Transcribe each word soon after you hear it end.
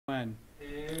Glenn.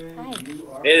 Hi.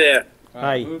 Hey there.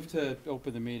 Hi. Move to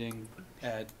open the meeting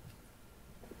at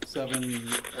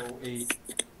 7:08.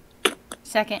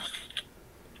 Second.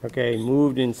 Okay,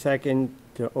 moved in second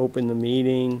to open the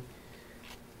meeting.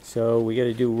 So we got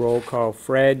to do roll call.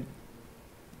 Fred,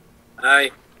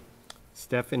 Aye.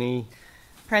 Stephanie,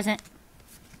 Present.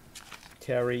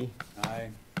 Terry,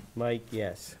 Aye. Mike,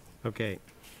 yes. Okay.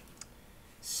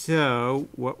 So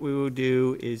what we will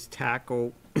do is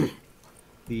tackle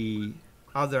the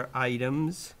other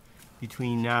items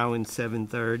between now and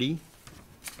 7:30.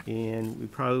 And we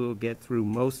probably will get through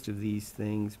most of these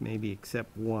things, maybe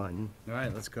except one. All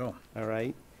right, let's go. All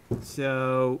right,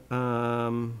 so,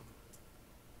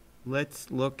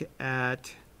 let's look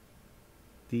at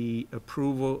the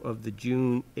approval of the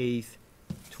June 8th,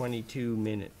 22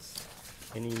 minutes.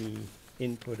 Any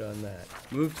input on that?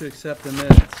 Move to accept the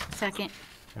minutes. Second.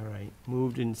 All right,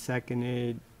 moved and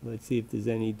seconded. Let's see if there's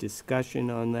any discussion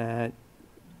on that.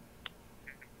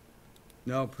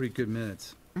 No, pretty good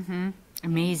minutes.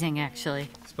 Amazing, actually.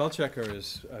 Spell checker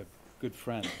is a good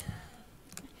friend.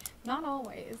 Not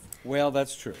always. Well,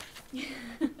 that's true.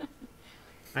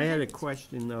 I had a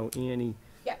question though, Annie.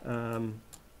 Yeah.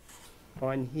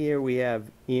 On here, we have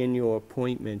annual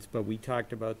appointments, but we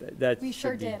talked about that. That We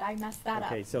sure should be- did. I messed that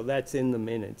Okay, up. so that's in the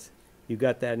minutes. You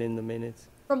got that in the minutes?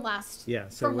 From last Yeah,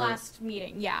 so from we're- last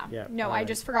meeting, yeah. Yeah, No, I alright.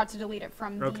 just forgot to delete it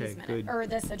from Okay, these minutes good. or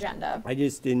this agenda. I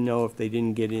just didn't know if they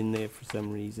didn't get in there for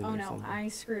some reason Oh or no, something. I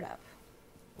screwed up.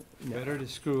 No. Better to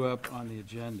screw up on the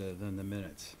agenda than the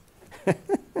minutes.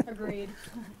 Agreed.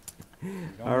 You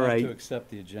don't All have right. to accept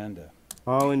the agenda.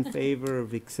 All in favor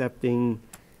of accepting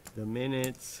the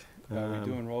minutes? Are we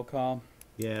doing roll call?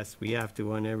 Yes, we have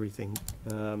to on everything.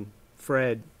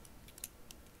 Fred,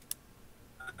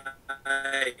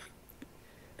 Aye.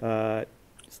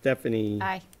 Stephanie,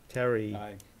 Aye. Terry,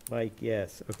 Aye. Mike,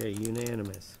 yes. Okay,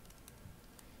 unanimous.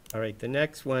 All right, the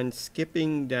next one,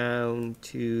 skipping down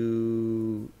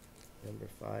to, number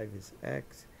 5 is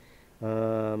X.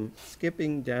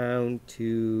 Skipping down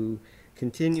to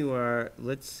continue our,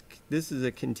 this is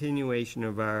a continuation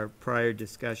of our prior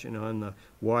discussion on the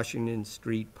Washington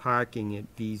Street parking at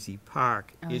VZ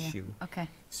Park Oh, yeah. issue. Okay.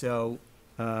 So,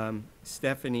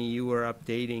 Stephanie, you were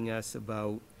updating us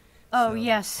about Oh, some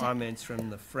yes. comments from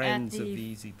the Friends of the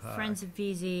VZ Park. Friends of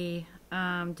VZ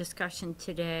discussion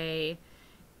today.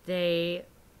 They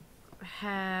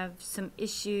have some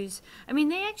issues. I mean,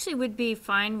 they actually would be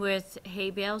fine with hay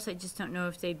bales. I just don't know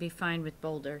if they'd be fine with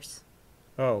boulders.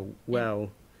 Oh, well,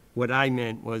 what I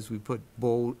meant was we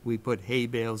put hay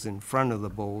bales in front of the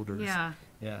boulders. Yeah.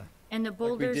 Yeah, And the Like we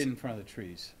boulders, did in front of the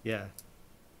trees. yeah.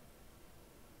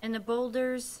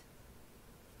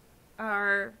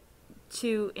 are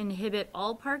to inhibit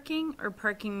all parking or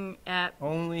parking at,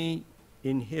 Only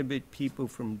inhibit people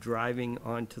from driving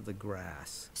onto the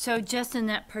grass. so just in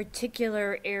that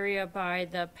particular area by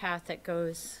the path that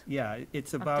goes, Yeah,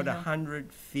 it's Up about the hill.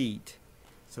 100 feet,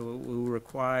 so it will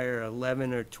require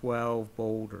 11 or 12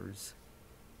 boulders,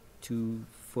 2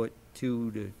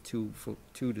 to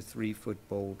 3 foot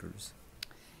boulders.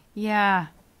 yeah,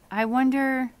 I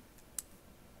wonder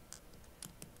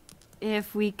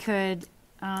if we could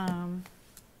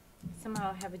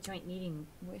somehow have a joint meeting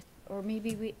with, or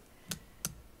maybe we,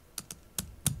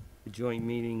 A joint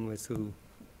meeting with who?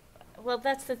 well,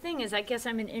 that's the thing is, I guess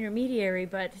I'm an intermediary,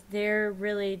 but they're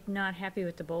really not happy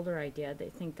with the boulder idea. They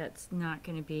think that's not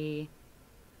going to be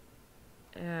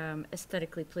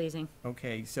aesthetically pleasing.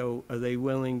 Okay, so are they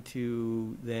willing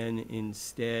to then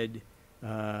instead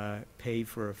pay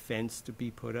for a fence to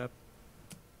be put up?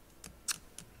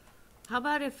 How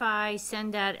about if I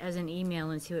send that as an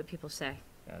email and see what people say?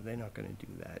 They're not gonna do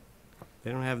that.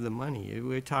 They don't have the money.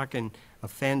 We're talking a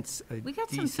fence, We got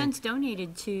some fence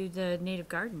donated to the Native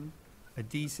Garden. a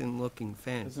decent looking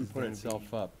fence. Doesn't is put gonna itself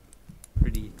be up.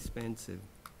 pretty expensive.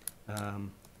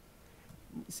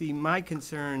 See, my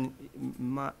concern,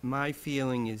 my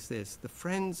feeling is this, the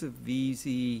Friends of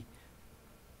VZ,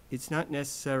 it's not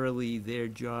necessarily their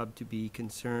job to be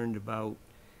concerned about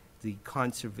the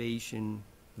conservation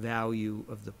value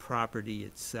of the property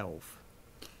itself.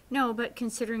 No, but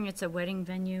considering it's a wedding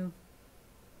venue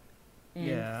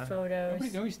Yeah. and photos.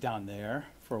 Nobody knows down there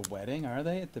for a wedding, are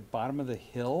they? At the bottom of the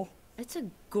hill? It's a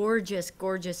gorgeous,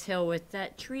 gorgeous hill with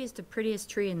that tree is the prettiest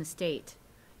tree in the state.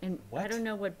 And I What? don't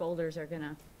know what boulders are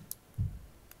gonna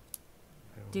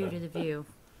do to the view.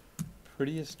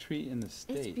 Prettiest tree in the It's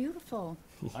state. beautiful.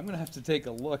 I'm gonna have to take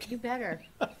a look. You better.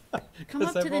 Come 'Cause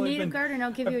up I've to the only Native been- Garden,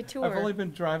 I'll give you a I've only tour.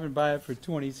 been driving by it for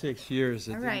 26 years.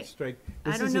 It All didn't right. strike. I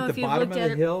This don't is know at if the you've bottom of looked at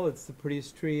the it. hill. It's the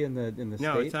prettiest tree in the state.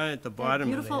 No, it's not at the bottom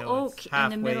of the Beautiful hill. oak It's in the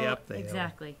halfway middle, up the hill.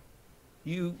 exactly.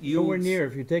 You Nowhere near,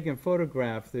 if you're taking a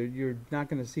photograph, you're not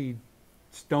gonna see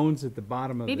stones at the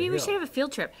bottom of the hill. Maybe we should have a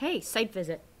field trip. Hey, site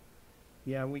visit.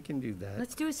 Yeah, we can do that.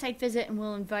 Let's do a site visit and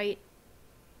we'll invite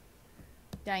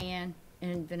Diane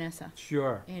and Vanessa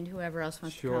Sure, and whoever else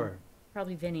wants to come. sure,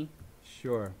 Probably Vinny.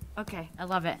 sure. Okay, I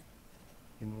love it.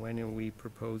 And when are we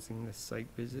proposing the site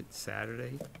visit?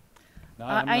 Saturday? No,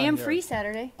 I I'm not am here. free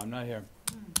Saturday. I'm not here.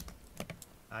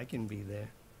 I can be there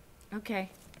Okay.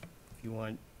 if you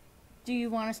want. Do you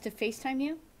want us to FaceTime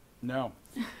you? No,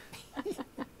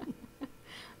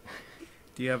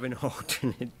 Do you have an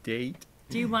alternate date?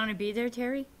 Do you want to be there,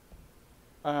 Terry?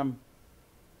 I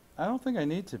don't think I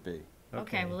need to be.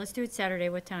 Okay, well, let's do it Saturday.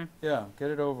 What time? Yeah,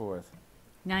 get it over with.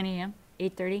 9 a.m.?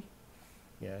 8:30?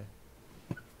 Yeah,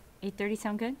 8:30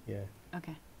 sound good? yeah.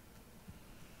 Okay.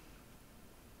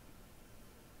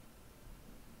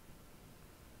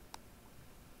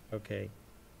 Okay.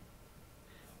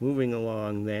 Moving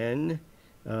along then,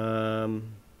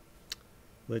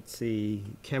 let's see,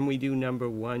 can we do number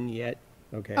 1 yet?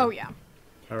 Okay. Oh, yeah.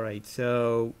 All right,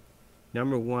 so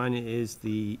number 1 is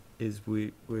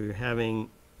we're having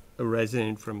a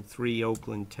resident from 3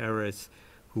 Oakland Terrace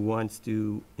who wants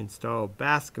to install a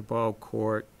basketball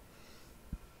court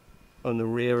on the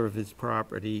rear of his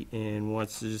property and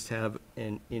wants to just have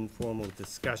an informal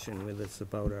discussion with us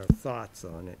about our thoughts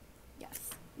on it. Yes.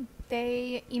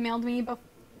 They emailed me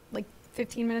like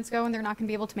 15 minutes ago and they're not going to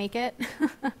be able to make it.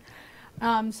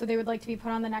 So they would like to be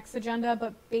put on the next agenda,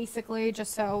 but basically,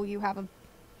 just so you have a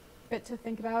bit to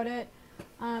think about it.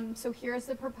 So here's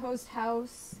the proposed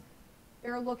house.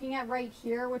 They're looking at right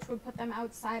here, which would put them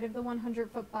outside of the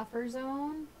 100-foot buffer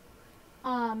zone.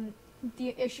 The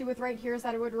issue with right here is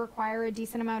that it would require a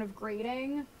decent amount of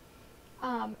grading.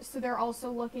 So they're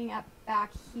also looking at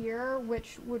back here,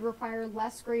 which would require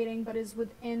less grading, but is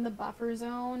within the buffer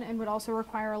zone and would also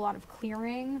require a lot of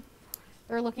clearing.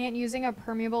 They're looking at using a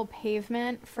permeable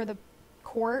pavement for the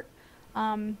court.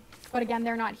 But again,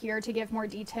 they're not here to give more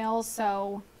details,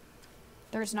 so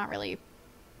there's not really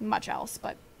much else,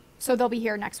 but, so they'll be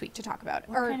here next week to talk about it,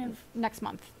 What or kind of- next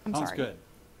month, I'm Sounds sorry. good.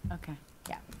 Okay.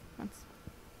 Yeah. that's-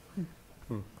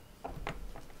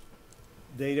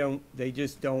 They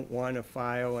just don't want to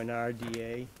file an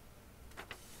RDA?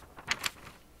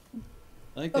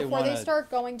 I think they Before they wanna, start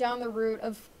going down the route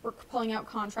of pulling out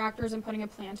contractors and putting a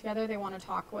plan together, they want to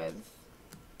talk with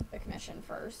the commission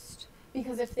first.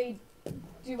 Because if they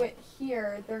do it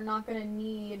here, they're not going to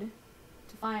need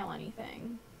to file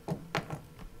anything.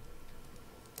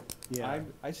 Yeah,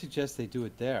 I suggest they do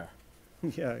it there. yeah, I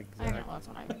don't know, exactly. that's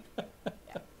what I mean.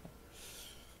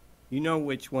 You know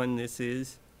which one this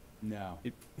is? No.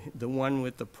 The one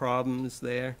with the problems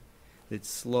there that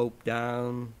sloped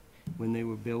down when they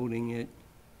were building it?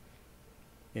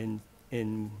 And,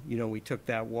 you know, we took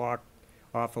that walk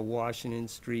off of Washington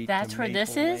Street to That's where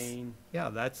this Maple is? Lane. Yeah,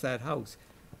 that's that house.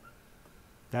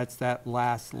 That's that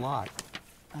last lot,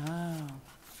 Oh.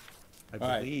 I All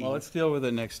right, believe. well, let's deal with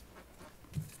it next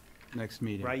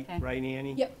meeting. Right, Okay. right,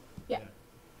 Annie? Yep, yeah.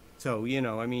 So, you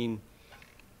know, I mean,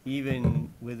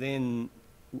 even within,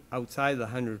 outside the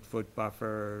 100-foot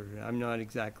buffer, I'm not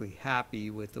exactly happy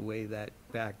with the way that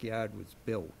backyard was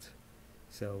built.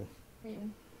 So, I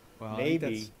mean, Well, I think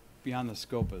Maybe. that's beyond the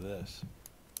scope of this.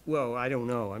 well, I don't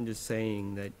know, I'm just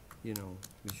saying that, you know,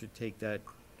 we should take that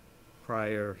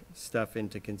prior stuff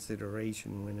into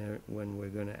consideration when we're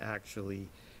gonna actually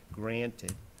grant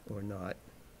it or not,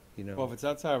 you know. Well, if it's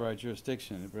outside of our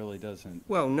jurisdiction, it really doesn't.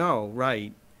 Well, no,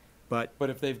 right, but But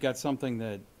if they've got something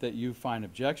that you find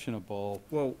objectionable,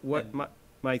 well, what And-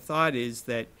 my thought is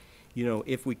that, you know,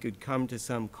 if we could come to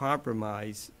some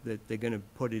compromise, that they're gonna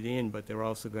put it in, but they're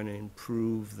also gonna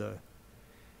improve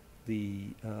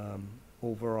the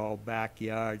overall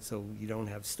backyard, so you don't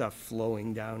have stuff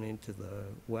flowing down into the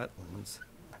wetlands.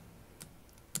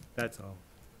 That's all.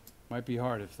 might be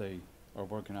hard if they are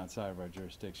working outside of our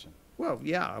jurisdiction. Well,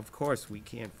 yeah, of course, we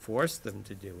can't force them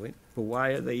to do it, but why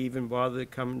are they even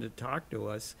bothered coming to talk to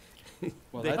us?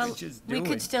 Well, They that's- could just We do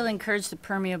could it. still encourage the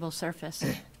permeable surface.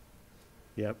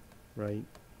 Yep, right.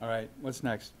 All right, what's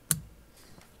next?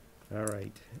 All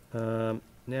right.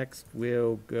 Next,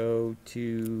 we'll go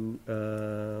to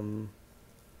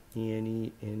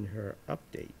Annie in her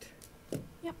update.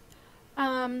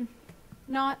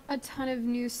 Not a ton of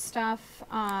new stuff.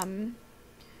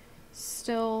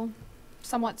 Still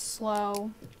somewhat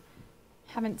slow.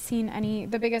 Haven't seen any.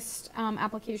 The biggest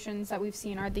applications that we've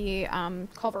seen are the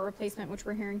culvert replacement, which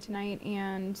we're hearing tonight,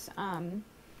 and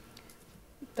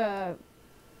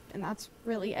that's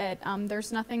really it.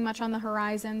 There's nothing much on the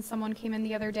horizon. Someone came in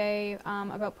the other day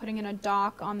about putting in a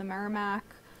dock on the Merrimack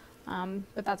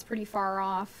But that's pretty far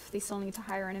off. They still need to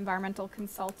hire an environmental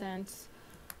consultant.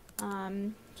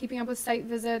 Keeping up with site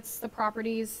visits, the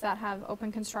properties that have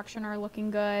open construction are looking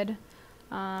good.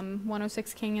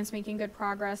 106 King is making good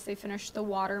progress. They finished the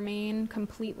water main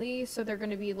completely, so they're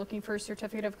gonna be looking for a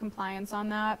certificate of compliance on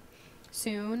that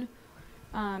soon.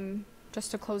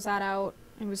 Just to close that out.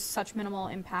 It was such minimal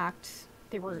impact.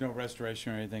 They were, No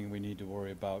restoration or anything we need to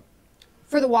worry about,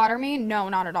 for the water main, no,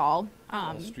 not at all.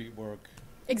 street work.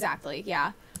 Exactly,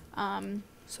 yeah.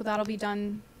 So that'll be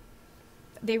done.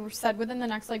 They were said within the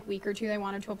next like week or two they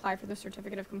wanted to apply for the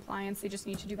certificate of compliance. They just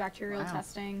need to do bacterial Wow.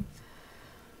 testing.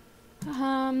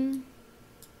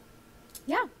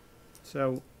 Yeah.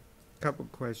 So, couple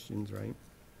questions, right?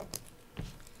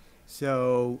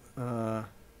 So,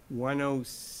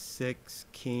 106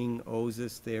 King owes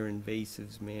us their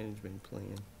invasives management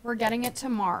plan. We're getting it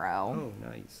tomorrow. Oh,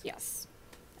 nice. Yes.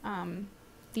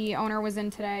 The owner was in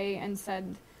today and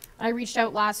said, I reached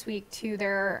out last week to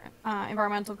their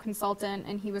environmental consultant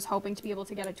and he was hoping to be able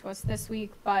to get it to us this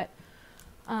week, but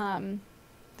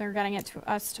they're getting it to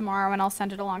us tomorrow and I'll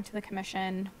send it along to the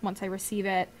commission once I receive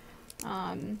it.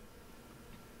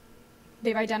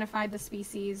 They've identified the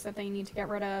species that they need to get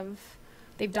rid of.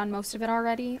 They've done most of it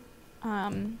already.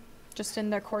 Just in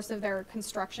the course of their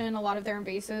construction, a lot of their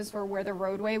invasives were where the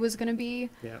roadway was gonna be.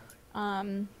 Yeah.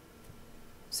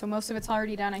 So most of it's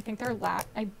already done. I think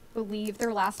I believe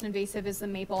their last invasive is the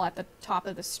maple at the top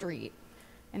of the street.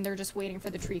 And they're just waiting for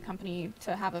the tree company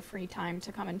to have a free time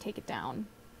to come and take it down.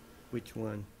 Which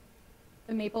one?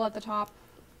 The maple at the top,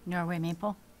 Norway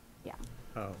maple? yeah.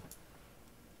 Oh,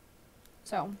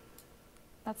 So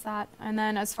that's that. And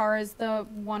then as far as the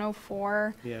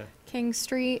 104 yeah. King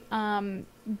Street,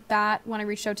 that, when I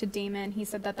reached out to Damon, he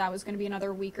said that that was gonna be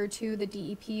another week or two. The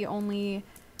DEP only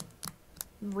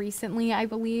recently, I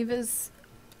believe, is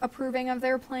approving of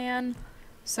their plan.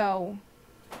 So,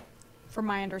 from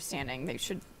my understanding, they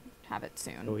should have it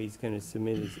So soon. he's gonna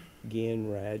submit his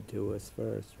GANRAD to us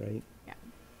first, right? Yeah.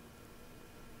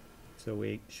 So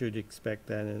we should expect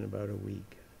that in about a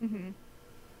week. Mm-hmm.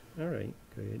 All right,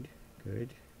 good,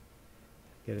 good.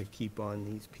 Gotta keep on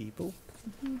these people,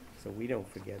 so we don't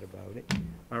forget about it.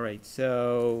 All right,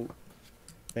 so,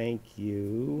 thank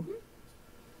you.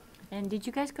 And did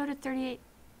you guys go to 38?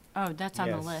 Oh, that's on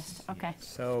the Yes, list, okay.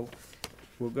 So,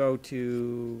 we'll go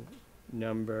to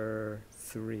number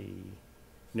 3.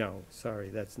 No, sorry,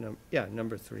 that's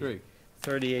number 3.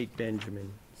 38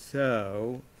 Benjamin.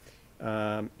 So,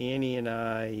 Annie and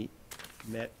I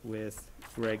met with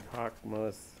Greg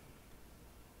Hockmuth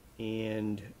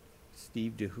and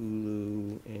Steve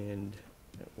DeHulu, and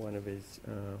one of his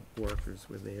workers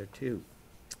were there too.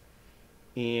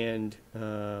 And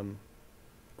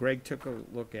Greg took a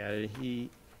look at it.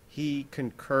 He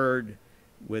concurred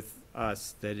with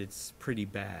us that it's pretty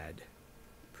bad,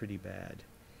 pretty bad.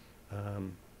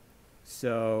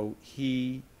 So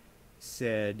he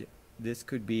said this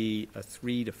could be a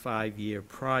 3 to 5 year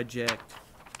project,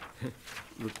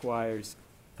 requires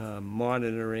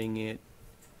monitoring it,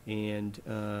 and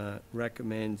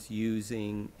recommends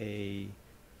using a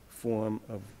form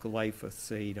of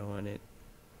glyphosate on it,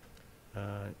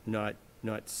 not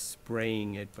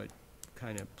spraying it, but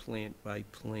kind of plant by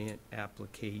plant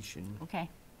application. Okay,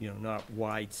 Not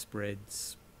widespread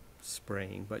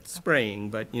spraying, but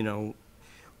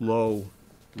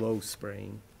low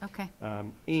spraying. okay,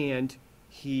 And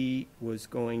he was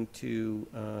going to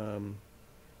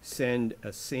send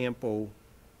a sample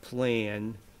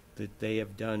plan that they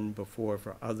have done before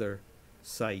for other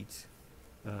sites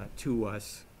to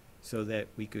us, so that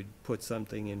we could put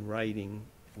something in writing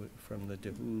from the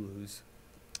DeHulus.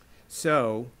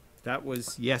 So, that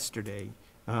was yesterday.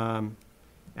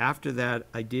 After that,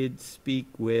 I did speak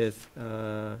with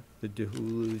the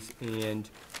DeHulus, and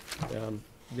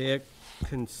their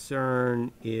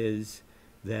concern is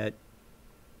that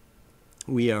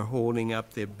we are holding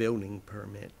up their building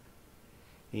permit,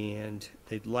 and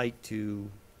they'd like to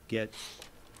get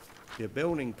their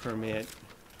building permit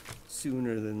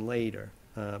sooner than later.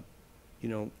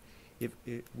 If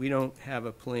we don't have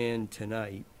a plan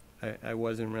tonight, I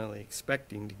wasn't really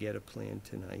expecting to get a plan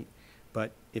tonight,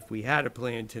 but if we had a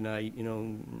plan tonight,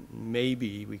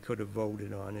 maybe we could have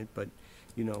voted on it, but,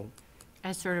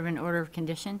 as sort of an order of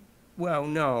condition? well,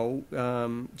 no,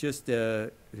 just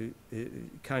a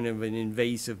kind of an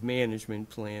invasive management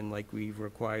plan like we've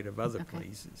required of other Okay.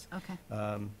 places. Okay,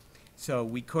 So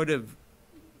we could have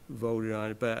voted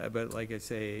on it, but like I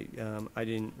say, I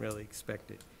didn't really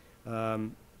expect it.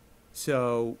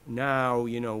 So now,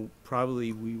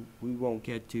 probably we won't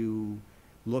get to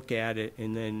look at it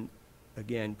and then,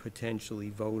 again, potentially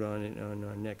vote on it on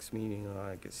our next meeting on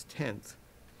August 10th.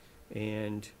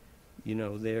 and, you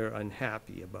know, they're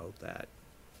unhappy about that.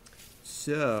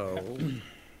 So,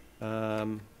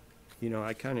 you know,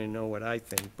 I kind of know what I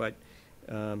think, but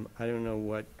I don't know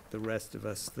what the rest of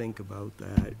us think about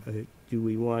that. Do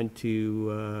we want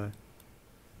to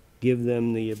give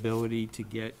them the ability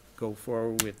to go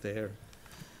forward with their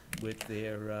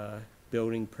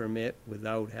building permit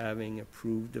without having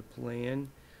approved a plan?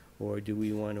 Or do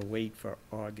we want to wait for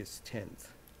August 10th?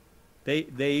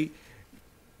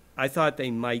 I thought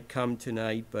they might come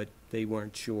tonight, but they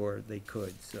weren't sure they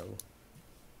could, so.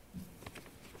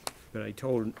 But I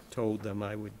told them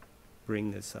I would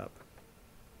bring this up.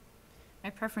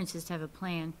 My preference is to have a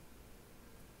plan.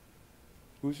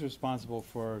 Who's responsible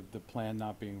for the plan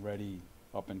not being ready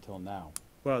up until now?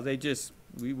 Well,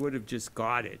 we would have just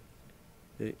got it.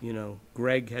 You know,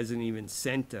 Greg hasn't even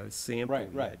sent a sample yet.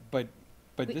 Right,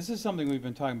 but this is something we've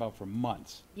been talking about for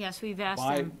months. Yes, we've asked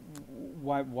Why, them.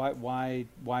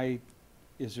 why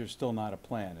is there still not a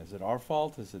plan? Is it our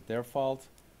fault? Is it their fault?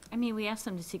 I mean, we asked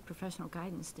them to seek professional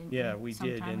guidance, didn't we? Yeah, we some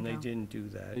did, time and they ago? didn't do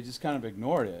They that. just kind of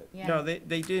ignored it. Yeah. No, they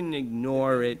didn't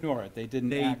ignore it. Ignore it, they didn't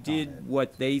They act on it. did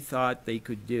what they thought they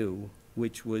could do,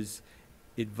 which was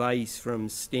advice from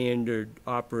standard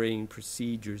operating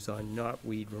procedures on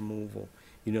knotweed removal.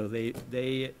 You know, they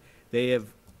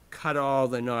have cut all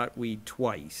the knotweed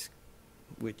twice,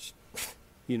 which,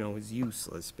 you know, is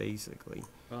useless, basically.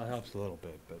 Well, it helps a little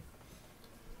bit,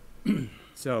 but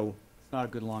So, it's not a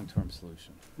good long-term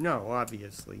solution. no,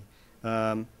 obviously.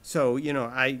 So, you know,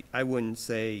 I wouldn't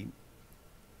say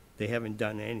they haven't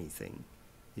done anything,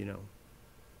 you know.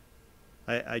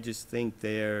 I just think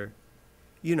they're,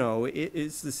 you know,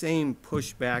 it's the same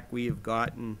pushback we have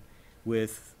gotten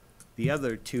with the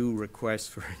other two requests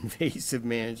for invasive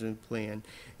management plan.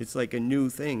 It's like a new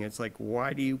thing. It's like,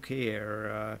 why do you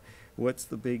care? What's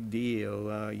the big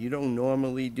deal? You don't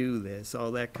normally do this,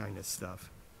 all that kind of stuff.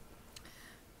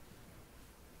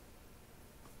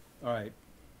 All right,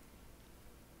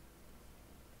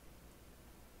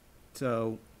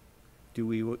 So, do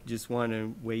we just want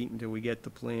to wait until we get the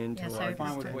plan? Yes, till I I'm would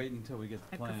fine with prefer- waiting until we get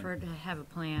the I plan. prefer to have a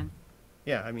plan,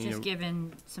 Yeah, I mean, just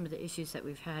given some of the issues that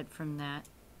we've had from that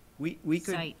we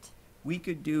could site. we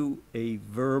could do a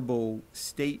verbal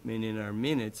statement in our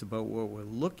minutes about what we're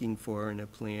looking for in a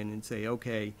plan and say,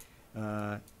 okay,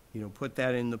 you know, put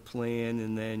that in the plan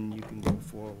and then you can go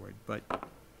forward. But,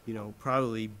 you know,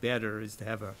 probably better is to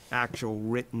have an actual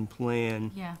written plan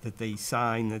Yeah. that they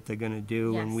sign that they're gonna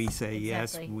do, and we Yes, say,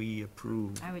 yes, exactly. we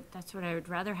approve. That's what I would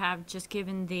rather have, just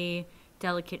given the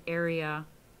delicate area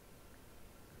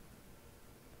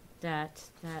that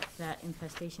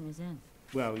infestation is in.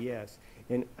 Well, yes,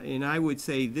 and I would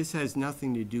say this has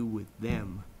nothing to do with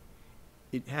them.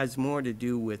 It has more to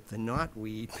do with the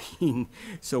knotweed being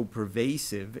so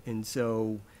pervasive and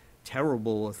so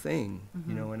terrible a thing,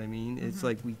 you know what I mean? It's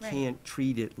like we Right. can't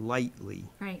treat it lightly,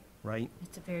 Right, right?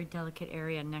 it's a very delicate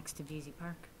area next to VZ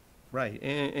Park. Right,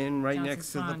 and right Johnson's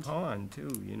next to the Pond. pond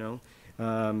too, you know?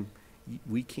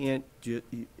 We can't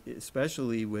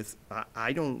especially with,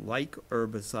 I don't like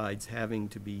herbicides having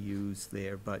to be used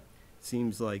there, but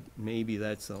seems like maybe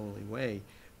that's the only way.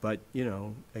 But, you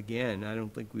know, again, I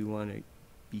don't think we want to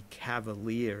be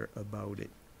cavalier about it.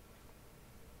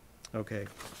 Okay.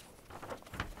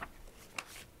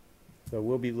 So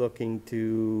we'll be looking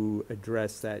to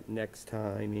address that next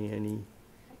time, Annie.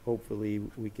 Hopefully,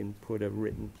 we can put a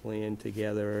written plan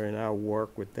together, and I'll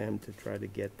work with them to try to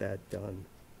get that done.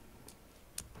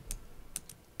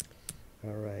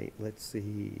 All right, let's see,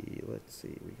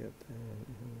 we got that.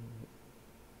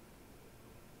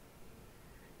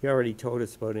 You already told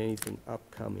us about anything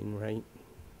upcoming, right?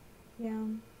 Yeah.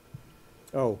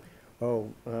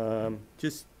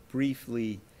 Just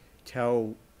briefly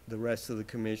tell the rest of the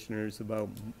commissioners about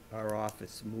our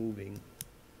office moving.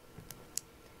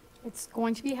 It's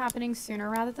going to be happening sooner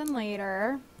rather than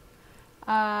later.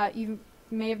 You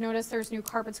may have noticed there's new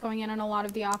carpets going in a lot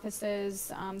of the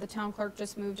offices. The town clerk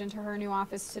just moved into her new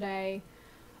office today.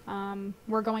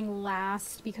 We're going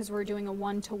last because we're doing a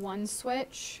 1-to-1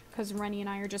 switch, because Rennie and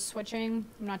I are just switching.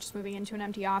 I'm not just moving into an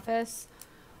empty office.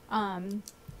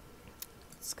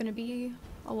 It's going to be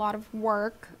a lot of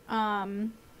work,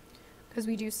 because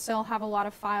we do still have a lot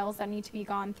of files that need to be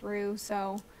gone through.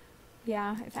 So,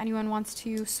 yeah, if anyone wants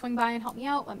to swing by and help me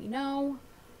out, let me know.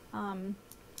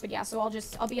 But yeah, so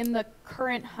I'll be in the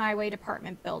current highway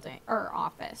department building, or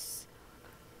office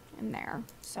in there,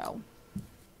 so.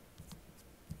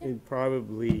 And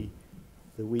probably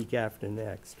the week after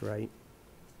next, right?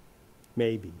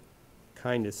 Maybe,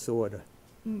 kinda, sorta.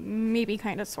 Maybe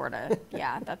kind of, sort of.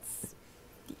 Yeah, that's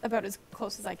about as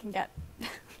close as I can get.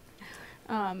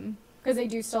 because they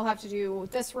do still have to do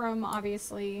this room,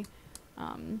 obviously.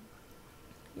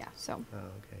 Yeah, so, Oh,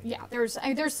 okay. yeah,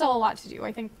 there's still a lot to do.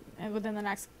 I think within the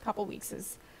next couple weeks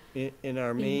is, And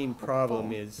our Being main problem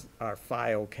hopeful. is our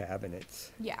file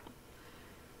cabinets. yeah.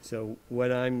 So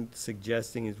what I'm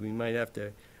suggesting is we might have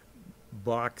to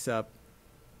box up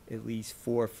at least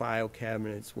 4 file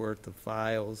cabinets worth of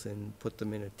files and put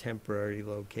them in a temporary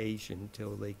location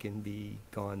till they can be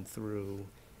gone through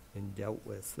and dealt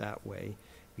with that way.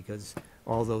 Because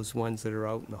all those ones that are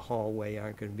out in the hallway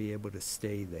aren't gonna be able to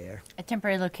stay there. A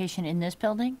temporary location in this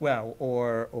building? Well,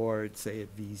 or say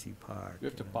at VZ Park. Do we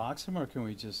have to box them, or can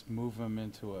we just move them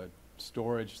into a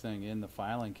storage thing in the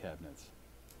filing cabinets?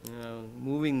 You know,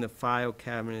 moving the file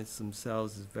cabinets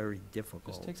themselves is very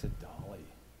difficult. Just takes a dolly.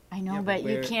 I know, Yeah, but you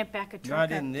where- can't back a truck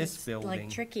Not up. in this It's, building. like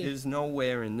tricky. There's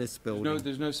nowhere in this building.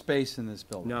 There's no space in this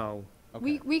building? No.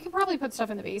 Okay. We could probably put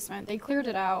stuff in the basement. They cleared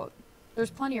it out.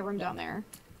 There's plenty of room down there.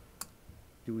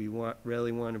 Do we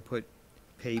really want to put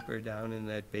paper down in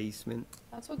that basement?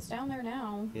 That's what's down there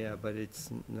now. Yeah, but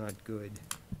it's not good.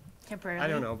 Temporarily. I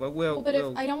don't know, but Well, but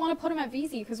we'll, if I don't want to put them at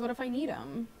VZ, because what if I need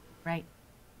them? Right.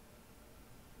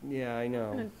 yeah, I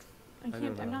know. I'm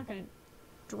know. not gonna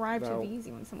drive Well, to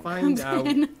VZ when someone find comes out-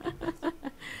 in.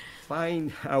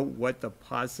 Find out what the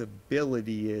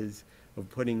possibility is of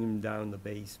putting them down the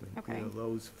basement. Okay. You know,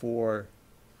 those 4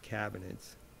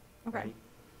 cabinets. Okay. right?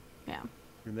 Yeah.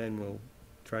 And then we'll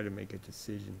try to make a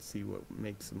decision, see what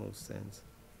makes the most sense.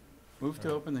 Move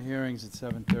to open the hearings at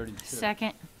 7:32.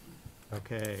 Second.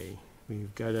 Okay,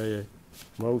 we've got a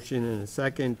motion and a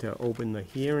second to open the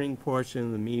hearing portion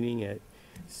of the meeting at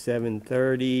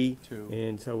 7:30. Two.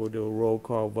 And so we'll do a roll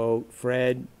call vote.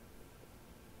 Fred?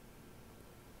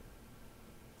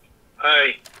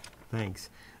 Aye. Thanks.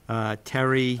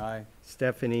 Terry? Aye.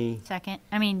 Stephanie? Second.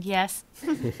 I mean, yes.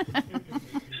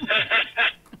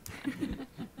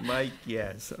 Mike,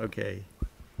 yes, okay.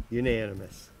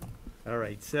 Unanimous. All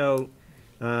right, so,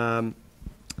 our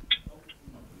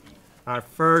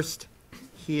first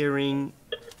hearing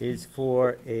is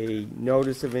for a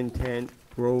notice of intent,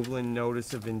 Groveland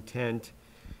notice of intent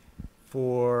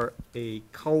for a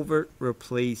culvert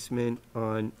replacement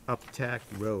on Uptack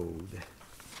Road.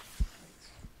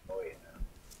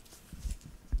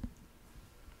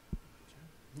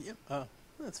 Yep,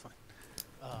 that's fine.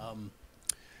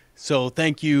 So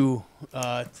thank you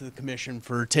to the commission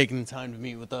for taking the time to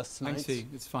meet with us I tonight. can see,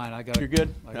 it's fine, I got it. You're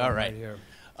good? I got All it right. here.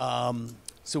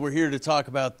 So we're here to talk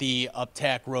about the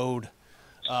Uptack Road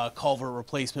culvert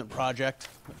replacement project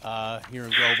here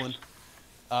in Groveland.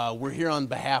 We're here on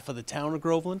behalf of the town of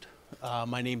Groveland.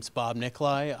 My name's Bob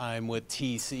Nicolai. I'm with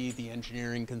TC, the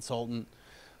engineering consultant,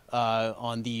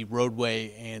 on the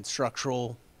roadway and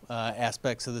structural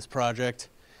aspects of this project.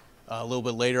 A little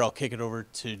bit later, I'll kick it over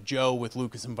to Joe with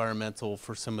Lucas Environmental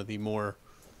for some of the more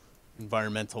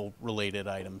environmental related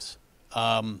items.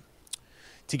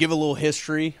 To give a little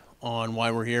history on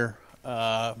why we're here,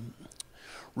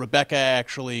 Rebecca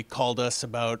actually called us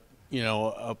about,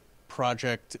 a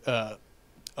project, a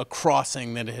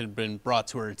crossing that had been brought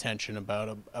to her attention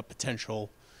about a potential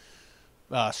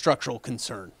structural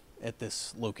concern at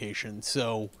this location.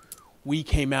 So we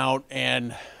came out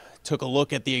and took a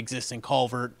look at the existing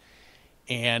culvert,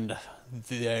 and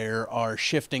there are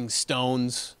shifting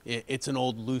stones. It's an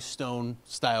old loose stone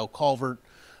style culvert.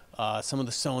 Some of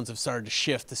the stones have started to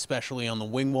shift, especially on the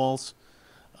wing walls.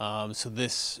 So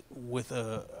this, with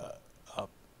a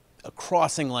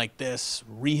crossing like this,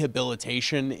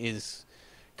 rehabilitation is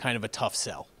kind of a tough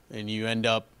sell. And you end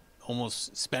up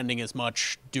almost spending as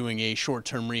much doing a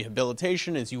short-term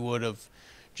rehabilitation as you would of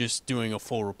just doing a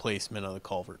full replacement of the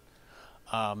culvert.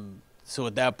 So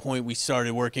at that point, we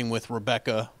started working with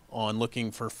Rebecca on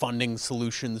looking for funding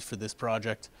solutions for this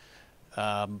project.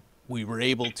 We were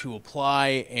able to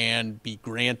apply and be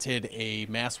granted a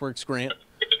MassWorks grant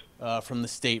from the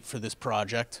state for this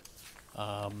project.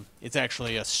 It's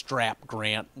actually a STRAP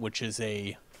grant, which is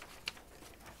a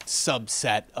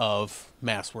subset of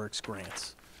MassWorks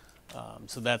grants.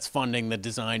 So that's funding the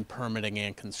design, permitting,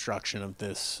 and construction of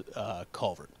this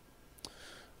culvert.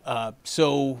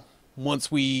 So once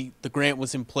the grant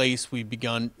was in place, we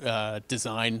begun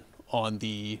design on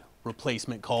the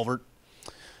replacement culvert.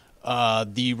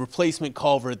 The replacement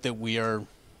culvert that we are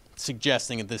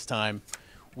suggesting at this time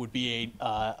would be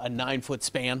a 9-foot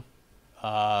span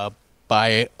by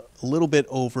a little bit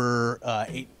over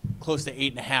close to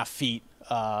 8.5 feet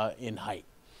in height.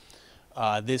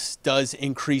 This does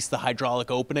increase the hydraulic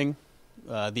opening.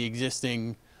 The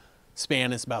existing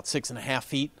span is about 6.5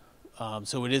 feet,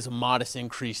 so it is a modest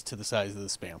increase to the size of the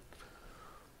span.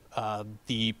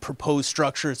 The proposed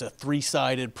structure is a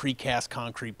 3-sided precast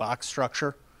concrete box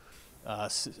structure.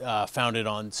 founded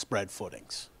on spread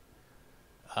footings.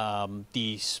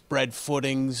 The spread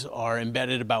footings are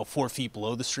embedded about 4 feet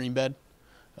below the stream bed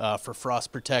for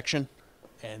frost protection.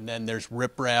 And then there's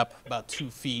riprap about 2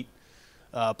 feet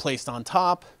placed on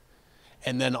top.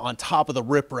 And then on top of the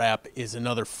riprap is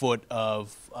another foot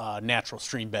of natural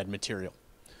stream bed material.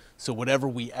 So whatever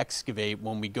we excavate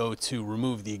when we go to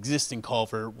remove the existing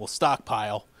culvert, we'll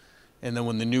stockpile. And then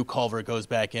when the new culvert goes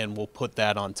back in, we'll put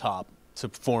that on top to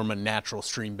form a natural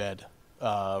stream bed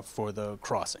for the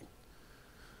crossing.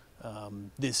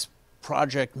 This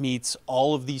project meets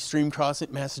all of the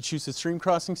Massachusetts stream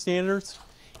crossing standards,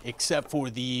 except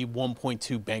for the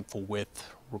 1.2 bankful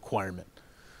width requirement.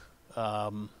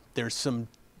 There's some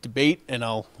debate, and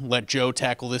I'll let Joe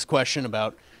tackle this question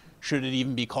about should it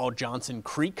even be called Johnson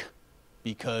Creek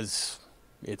because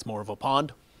it's more of a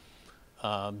pond.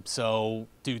 So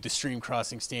do the stream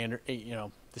crossing standard,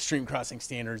 the stream crossing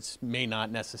standards may not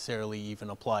necessarily even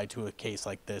apply to a case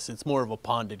like this. It's more of a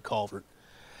ponded culvert.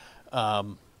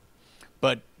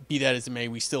 But be that as it may,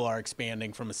 we still are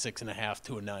expanding from a 6.5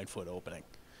 to a 9-foot opening.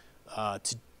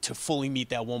 To fully meet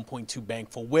that 1.2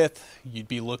 bankful width, you'd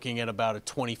be looking at about a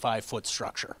 25-foot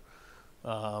structure.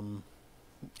 And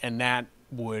that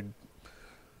would,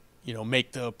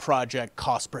 make the project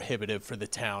cost prohibitive for the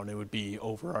town. It would be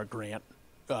over our grant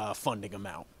funding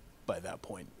amount by that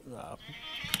point.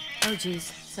 Oh,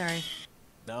 geez, sorry.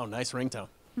 No, nice ringtone.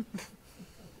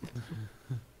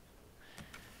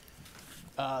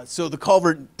 So the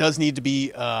culvert does need to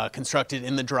be constructed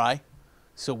in the dry.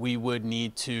 So we would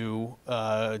need to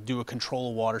do a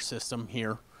control of water system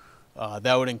here.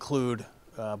 That would include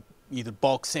either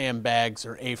bulk sandbags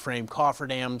or A-frame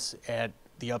cofferdams at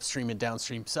the upstream and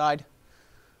downstream side.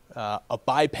 A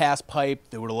bypass pipe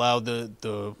that would allow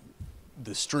the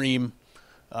stream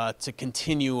to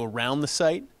continue around the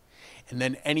site. And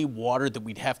then any water that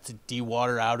we'd have to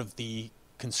dewater out of the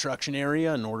construction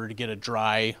area in order to get a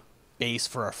dry base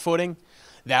for our footing,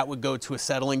 that would go to a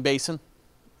settling basin.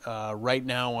 Right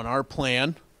now on our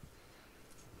plan,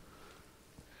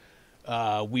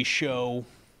 we show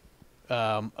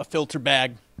a filter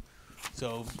bag.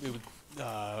 So it would,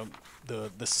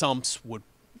 the sumps would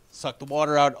suck the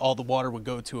water out. All the water would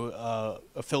go to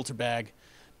a filter bag,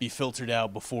 be filtered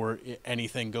out before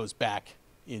anything goes back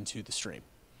into the stream.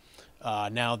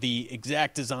 Now, the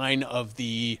exact design of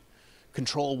the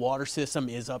control water system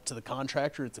is up to the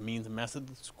contractor. It's a means and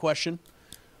methods question.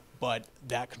 But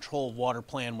that control of water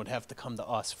plan would have to come to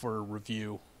us for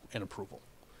review and approval.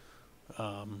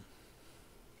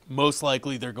 Most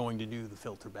likely, they're going to do the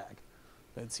filter bag.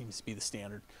 That seems to be the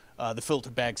standard. The filter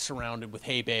bag's surrounded with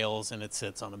hay bales, and it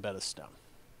sits on a bed of stone.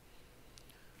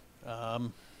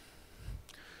 Trying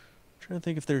to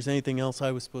think if there's anything else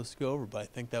I was supposed to go over, but I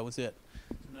think that was it.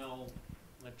 Now, I'll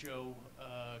let Joe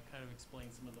kind of explain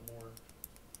some of the more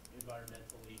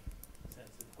environmentally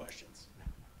sensitive questions.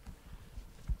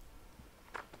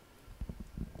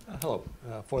 Hello.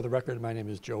 For the record, my name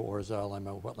is Joe Orzal. I'm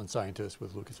a wetland scientist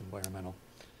with Lucas Environmental.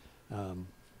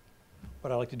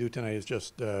 What I'd like to do tonight is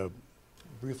just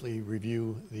briefly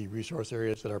review the resource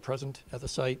areas that are present at the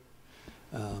site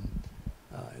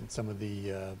and some of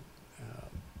the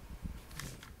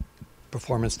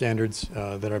performance standards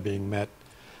that are being met.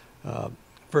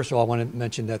 First of all, I want to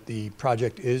mention that the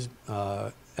project is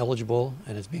eligible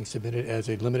and is being submitted as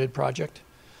a limited project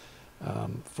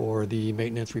for the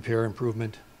maintenance, repair,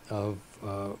 improvement of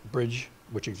bridge,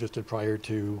 which existed prior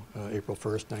to April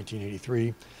 1st,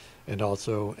 1983, and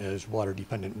also as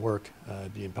water-dependent work.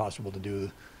 It'd be impossible to do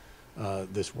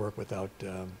this work without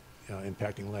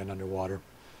impacting land underwater.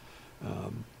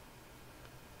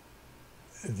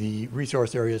 The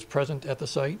resource areas present at the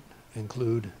site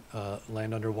include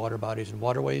land under water bodies and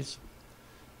waterways,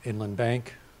 inland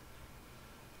bank,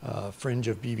 fringe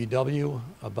of BVW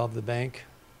above the bank,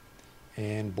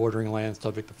 and bordering land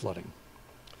subject to flooding.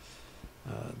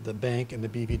 The bank and the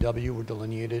BVW were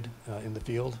delineated in the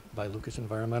field by Lucas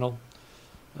Environmental.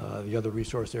 The other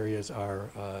resource areas are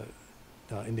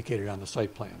indicated on the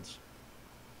site plans.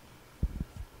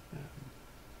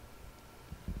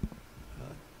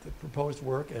 The proposed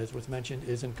work, as was mentioned,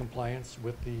 is in compliance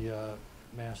with the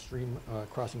Mass Stream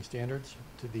Crossing Standards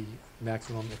to the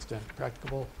maximum extent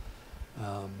practicable.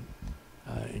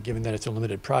 Given that it's a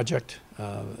limited project,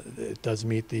 it does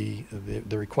meet the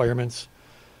requirements.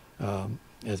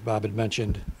 As Bob had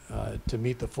mentioned, to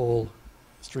meet the full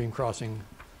stream crossing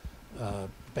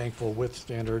bankful width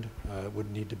standard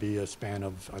would need to be a span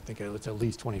of, I think it's at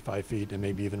least 25 feet and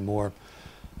maybe even more.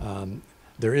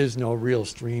 There is no real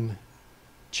stream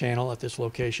channel at this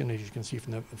location, as you can see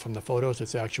from the photos.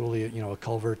 It's actually a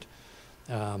culvert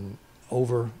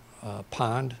over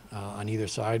pond on either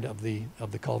side of the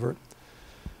culvert.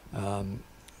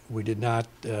 We did not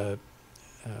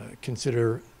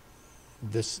consider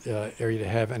this area to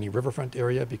have any riverfront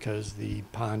area because the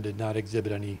pond did not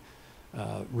exhibit any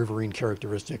riverine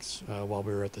characteristics while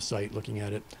we were at the site looking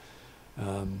at it.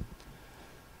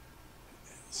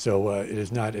 So it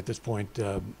is not at this point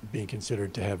being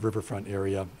considered to have riverfront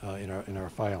area in our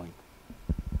filing.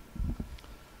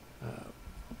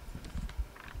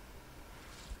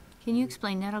 Can you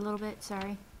explain that a little bit?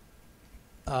 Sorry.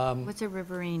 What's a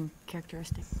riverine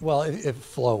characteristic? Well, if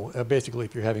flow, basically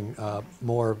if you're having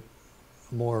more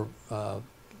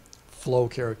flow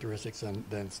characteristics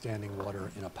than standing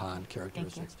water in a pond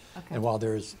characteristics. Okay. And while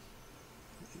there's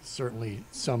certainly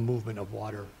some movement of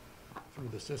water through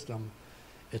the system,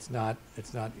 it's not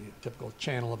a typical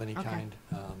channel of any Okay. kind.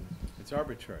 It's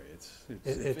arbitrary. It's-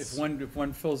 If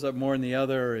one fills up more than the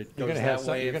other, it You're goes gonna have that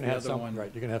some, way. you're If gonna the have other some, one,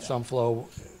 right, you're gonna have yeah. some flow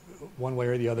one way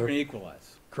or the We're other. gonna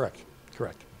equalize. Correct.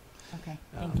 Okay,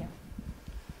 thank you.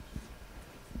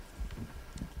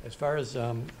 As far as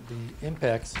the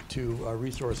impacts to our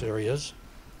resource areas,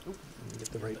 let me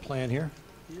get the right plan here.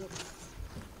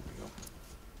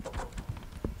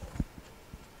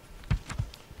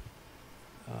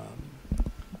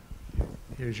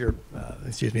 Here's your,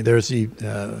 excuse me, there's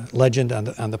the legend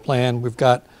on the plan. We've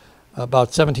got about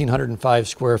 1,705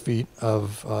 square feet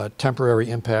of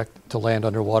temporary impact to land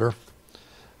underwater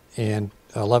and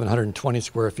 1,120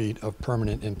 square feet of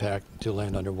permanent impact to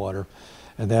land underwater.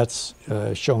 And that's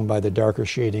shown by the darker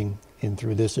shading in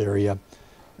through this area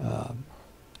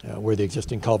where the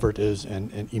existing culvert is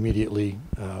and immediately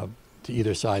to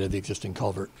either side of the existing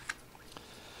culvert.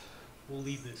 We'll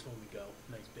leave this when we go.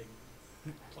 Nice big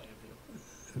plan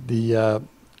view.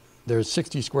 There's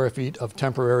 60 square feet of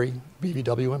temporary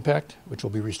BVW impact, which will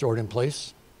be restored in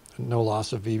place, no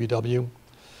loss of BVW.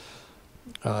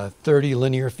 30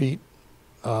 linear feet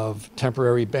of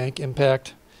temporary bank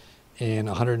impact and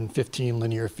 115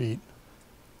 linear feet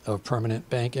of permanent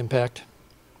bank impact.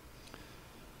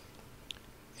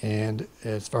 And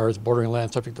as far as bordering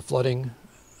land subject to flooding,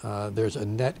 there's a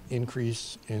net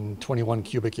increase in 21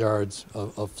 cubic yards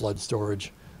of flood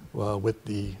storage with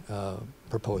the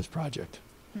proposed project.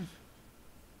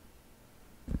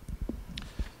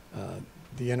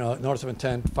 The notice of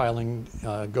intent filing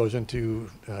goes into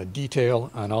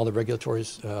detail on all the regulatory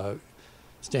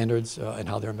standards and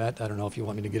how they're met. I don't know if you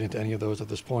want me to get into any of those at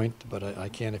this point, but I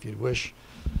can if you'd wish.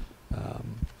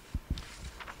 And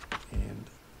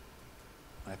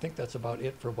I think that's about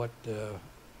it for what,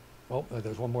 well,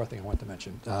 there's one more thing I want to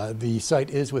mention. The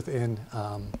site is within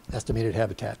estimated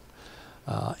habitat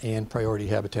and priority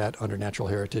habitat under natural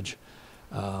heritage.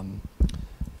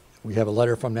 We have a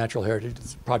letter from Natural Heritage.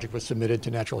 This project was submitted to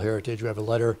Natural Heritage. We have a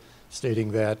letter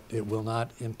stating that it will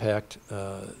not impact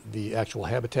the actual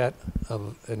habitat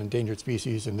of an endangered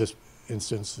species. In this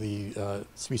instance, the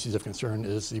species of concern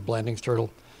is the Blandings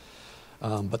turtle.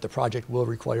 But the project will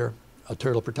require a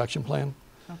turtle protection plan.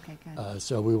 Okay, good.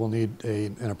 So we will need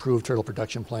an approved turtle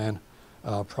protection plan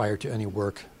prior to any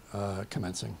work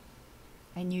commencing.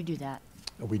 And you do that?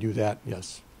 We do that,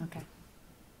 yes. Okay.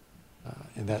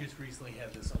 And that, We just recently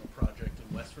had this on a project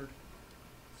in Westford.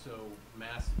 So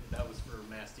that was for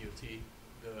Mass DOT.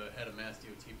 The head of Mass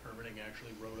DOT permitting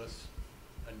actually wrote us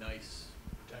a nice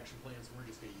protection plan, so we're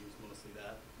just gonna use mostly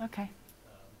that. Okay.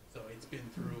 So it's been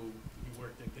through, he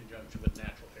worked in conjunction with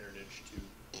Natural Heritage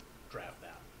to draft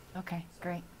that. Okay,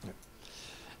 great.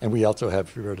 and we also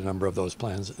have reviewed a number of those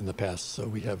plans in the past, so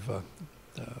we have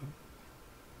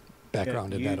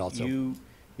background in that also.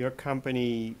 Your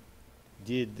company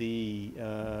did the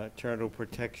turtle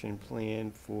protection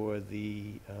plan for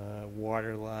the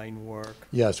water line work,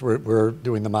 Yes, we're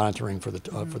doing the monitoring for the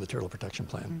turtle protection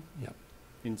plan, yeah.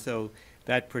 and so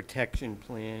that protection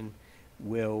plan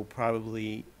will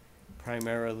probably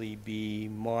primarily be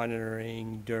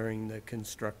monitoring during the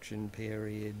construction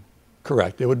period.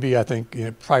 Correct. It would be, I think,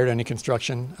 prior to any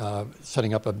construction,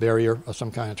 setting up a barrier of some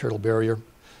kind, of turtle barrier,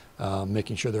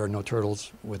 making sure there are no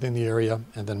turtles within the area,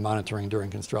 and then monitoring during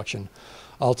construction.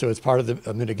 Also, as part of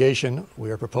the mitigation, we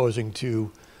are proposing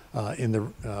to, in the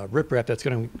riprap that's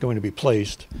going to be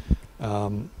placed,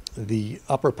 the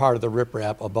upper part of the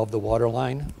riprap above the water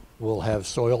line will have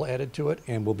soil added to it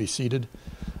and will be seeded.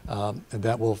 And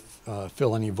that will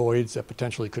fill any voids that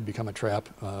potentially could become a trap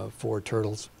for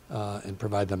turtles and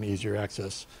provide them easier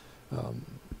access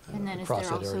And then is across there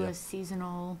that also area. a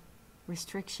seasonal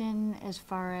restriction as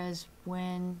far as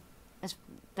when, as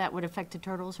that would affect the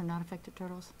turtles or not affect the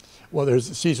turtles? Well, there's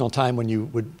a seasonal time when you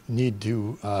would need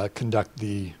to conduct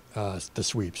the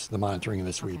sweeps, the monitoring of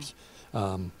the sweeps.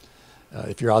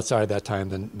 If you're outside of that time,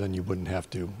 then you wouldn't have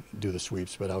to do the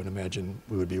sweeps, but I would imagine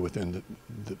we would be within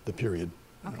the period.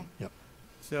 Okay. Yep.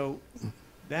 So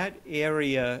that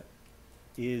area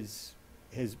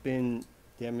has been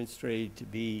demonstrated to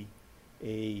be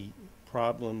a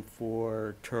problem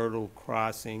for turtle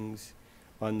crossings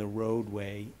on the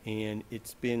roadway, and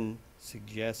it's been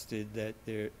suggested that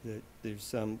there's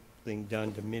something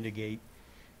done to mitigate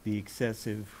the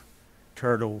excessive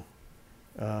turtle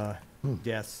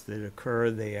deaths that occur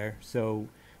there. So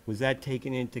was that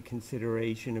taken into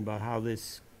consideration about how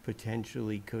this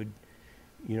potentially could,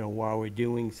 while we're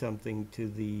doing something to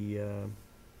the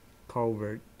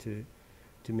culvert to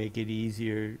make it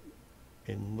easier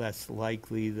and less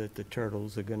likely that the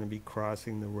turtles are going to be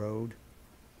crossing the road?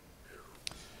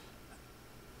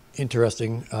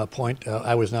 Interesting point.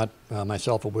 I was not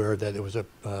myself aware that it was a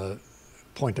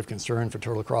point of concern for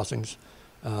turtle crossings.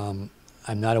 I'm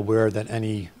not aware that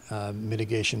any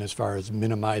mitigation as far as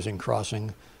minimizing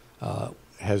crossing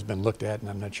has been looked at, and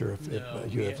I'm not sure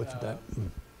if you have looked at that.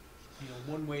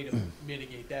 One way to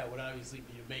mitigate that would obviously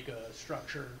be to make a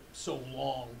structure so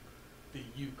long that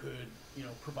you could,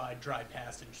 provide dry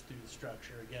passage through the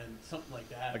structure. Again, something like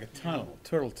that. Like a tunnel,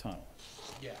 turtle tunnel.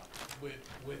 Yeah,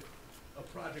 with a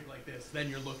project like this, then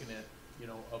you're looking at,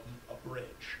 a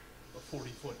bridge, a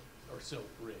 40-foot or so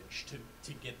bridge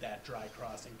to get that dry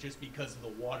crossing, just because of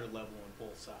the water level on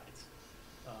both sides.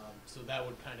 So that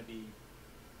would kind of be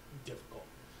difficult.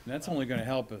 And that's only gonna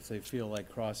help if they feel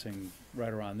like crossing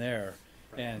right around there.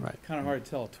 And Right. kinda hard to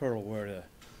tell a turtle where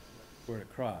to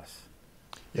cross.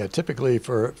 Yeah, typically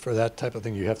for that type of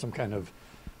thing, you have some kind of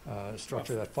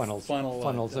structure that funnels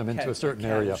them into a certain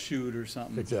area. Chute or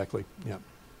something. Exactly, yeah.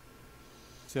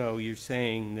 So you're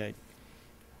saying that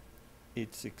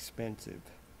it's expensive?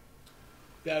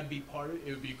 That would be part of it.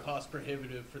 It would be cost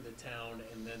prohibitive for the town,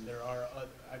 and then there are,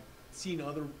 I've seen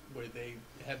other where they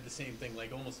have the same thing,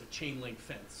 like almost a chain link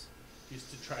fence, just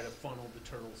to try to funnel the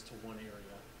turtles to one area.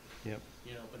 Yep.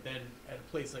 But then at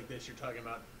a place like this, you're talking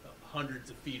about hundreds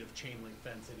of feet of chain link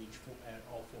fence at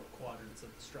all four quadrants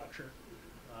of the structure.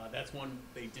 That's one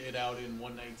they did out in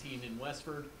 119 in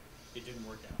Westford. It didn't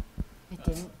work out. It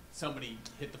didn't? Somebody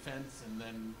hit the fence, and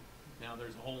then now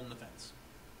there's a hole in the fence,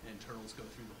 and turtles go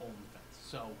through the hole in the fence.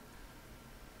 So,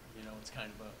 it's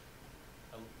kind of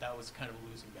that was kind of a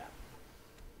losing battle.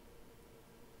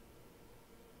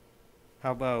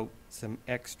 How about some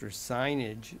extra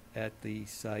signage at the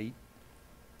site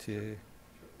to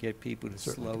get people to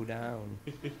Certainly. slow down?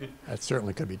 That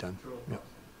certainly could be done. Yep.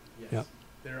 Yes. Yep.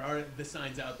 There are the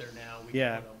signs out there now. We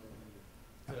Yeah. can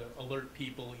put up to alert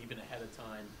people even ahead of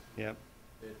time Yep.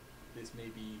 that this may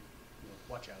be,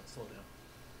 watch out, slow down.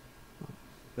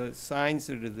 The signs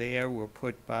that are there were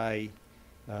put by,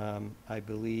 I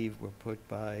believe, were put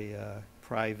by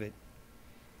private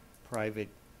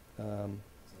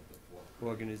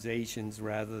organizations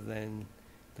rather than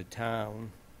the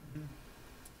town.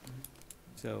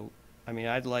 So,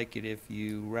 I'd like it if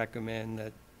you recommend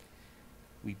that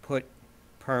we put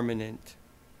permanent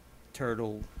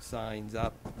turtle signs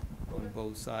up on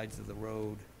both sides of the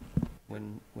road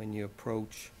when you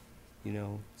approach,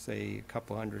 say a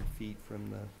couple hundred feet from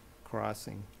the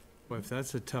crossing. Well, if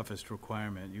that's the toughest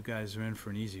requirement, you guys are in for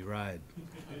an easy ride.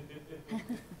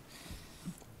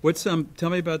 What's, tell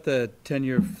me about the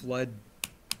 10-year flood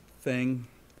thing.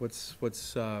 What's,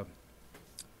 there's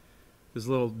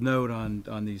a little note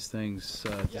on these things.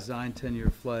 Design 10-year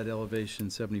flood elevation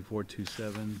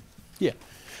 7427. Yeah.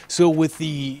 So with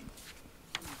the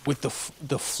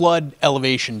flood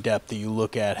elevation depth that you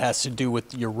look at has to do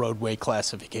with your roadway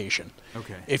classification.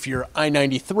 Okay. If you're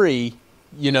I-93,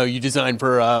 you design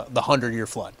for the 100-year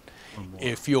flood. Or more.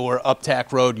 If you're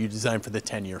Uptack Road, you design for the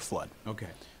 10-year flood. Okay.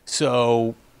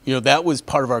 So, that was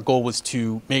part of our goal, was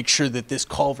to make sure that this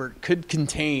culvert could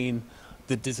contain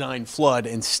the design flood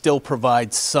and still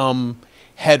provide some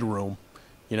headroom,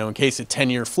 in case a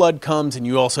 10-year flood comes and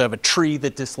you also have a tree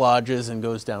that dislodges and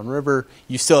goes downriver,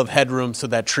 you still have headroom so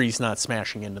that tree's not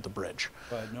smashing into the bridge.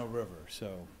 But no river,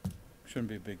 so shouldn't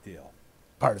be a big deal.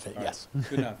 Part of it, All right. yes.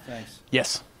 Good enough, thanks.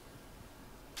 Yes.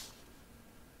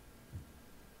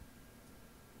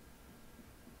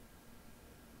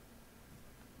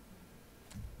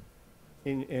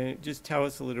 And just tell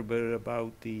us a little bit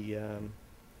about the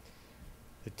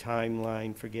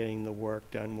timeline for getting the work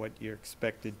done, what your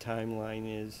expected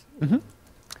timeline is.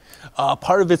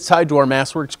 Part of it's tied to our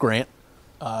MassWorks grant,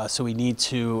 so we need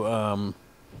to,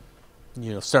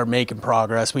 start making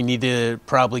progress. We need to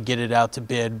probably get it out to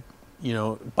bid,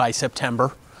 by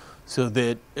September, so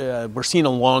that we're seeing a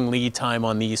long lead time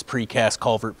on these precast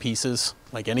culvert pieces,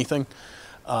 like anything.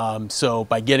 So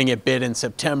by getting it bid in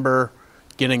September,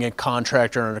 getting a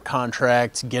contractor under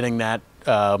contract, getting that,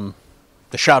 the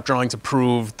shop drawings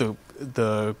approved,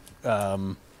 the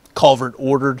culvert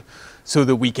ordered, so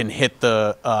that we can hit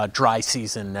the dry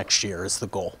season next year is the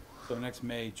goal. So next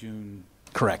May, June.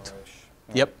 Correct. July-ish.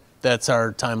 All Yep, right, that's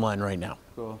our timeline right now.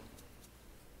 Cool.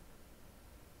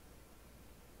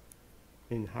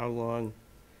 And how long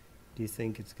do you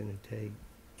think it's gonna take?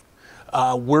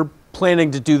 We're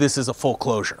planning to do this as a full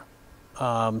closure.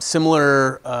 This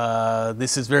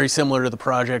is very similar to the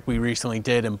project we recently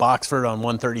did in Boxford on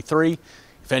 133.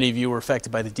 If any of you were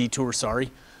affected by the detour, sorry.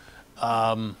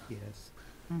 Yes.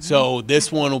 So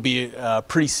this one will be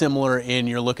pretty similar in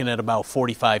you're looking at about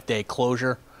 45-day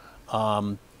closure.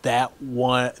 That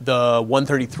one, the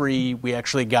 133, we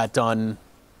actually got done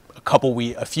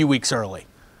a few weeks early.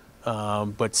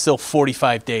 But still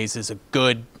 45 days is a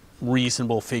good,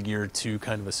 reasonable figure to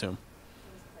kind of assume.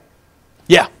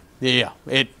 Yeah.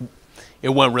 It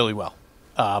went really well.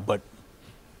 But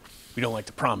we don't like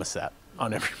to promise that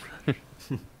on every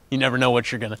You never know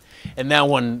what you're gonna. And that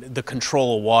one, the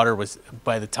control of water was,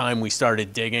 by the time we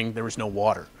started digging, there was no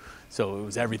water. So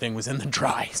everything was in the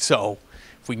dry. So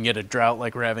if we can get a drought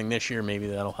like we're having this year, maybe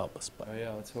that'll help us. But Oh,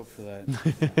 yeah, let's hope for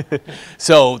that.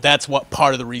 so that's what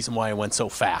part of the reason why it went so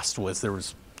fast was there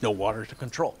was no water to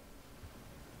control.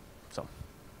 So,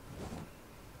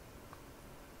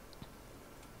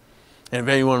 and if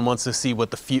anyone wants to see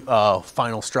what the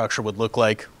final structure would look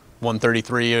like,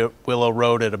 133 Willow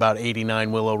Road at about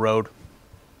 89 Willow Road,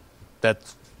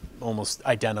 that's almost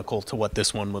identical to what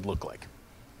this one would look like.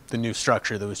 The new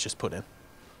structure that was just put in.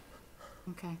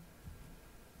 Okay.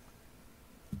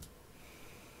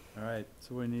 All right,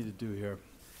 so what do we need to do here?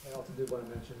 I also did want to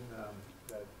mention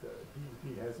that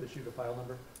DEP has issued a file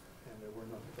number, and there were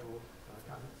no technical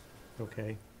comments.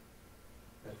 Okay.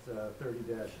 That's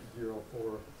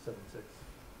 30-0476.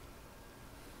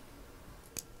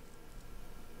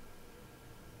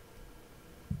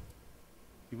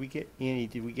 Annie,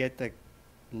 did we get the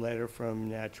letter from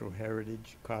Natural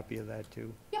Heritage, copy of that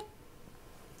too? Yep.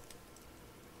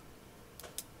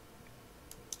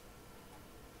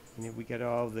 And did we get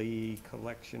all the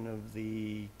collection of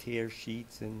the tear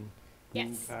sheets and green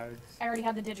Yes. cards? I already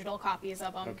had the digital copies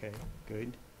of them. Okay,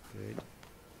 good.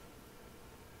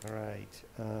 All right.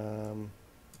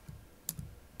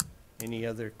 Any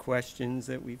other questions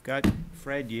that we've got?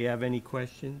 Fred, do you have any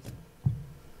questions?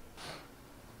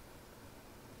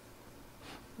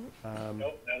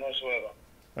 Nope, none whatsoever.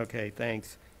 Okay,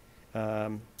 thanks.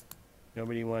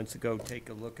 Nobody wants to go take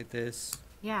a look at this?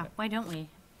 Yeah, why don't we?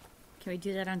 Can we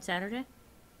do that on Saturday?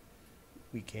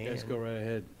 We can. Let's go right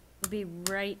ahead. It'll be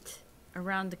right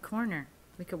around the corner.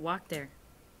 We could walk there.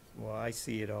 Well, I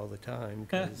see it all the time,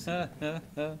 'cause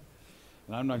And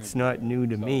I'm not it's gonna. not new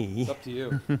to so me. It's up to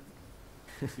you.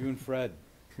 You and Fred.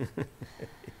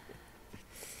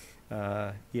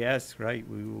 Yes, right,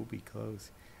 we will be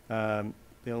close.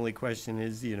 The only question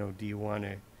is, do you want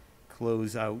to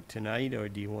close out tonight, or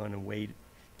do you want to wait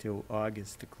till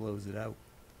August to close it out?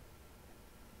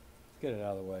 Let's get it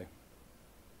out of the way.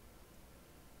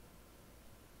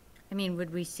 I mean,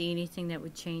 would we see anything that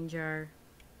would change our,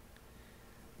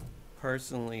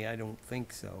 Personally, I don't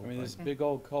think so. I mean, there's a but- big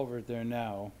old culvert there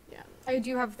now. Yeah. I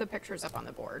do have the pictures up on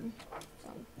the board.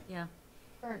 So, yeah,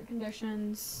 current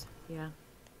conditions, yeah.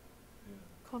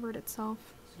 culvert itself.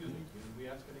 Excuse me, can we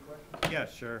ask any questions? Yeah,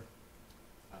 sure.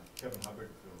 I'm Kevin Hubbard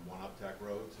from One Uptack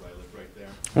Road, so I live right there.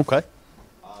 Okay.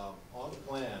 On the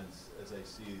plans, as I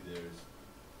see, there's,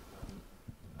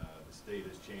 the state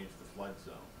has changed the flood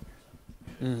zone.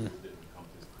 And it didn't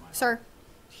encompass my. Sir,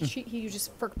 he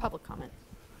just for public comment.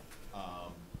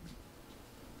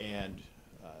 And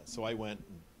so I went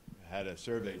and had a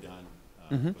survey done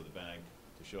for the bank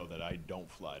to show that I don't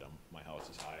flood them. My house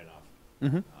is high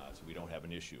enough, so we don't have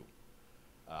an issue.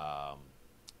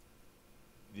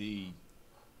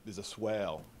 There's a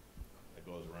swale that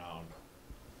goes around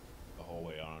the whole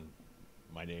way on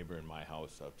my neighbor and my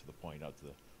house up to the point out to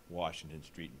the Washington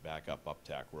Street and back up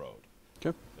Uptack Road.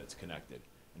 Okay. That's connected.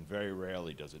 And very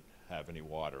rarely does it have any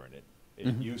water in it.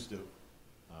 It used to,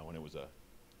 when it was a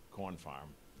corn farm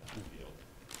field.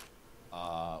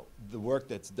 The work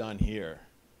that's done here,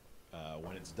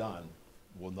 when it's done,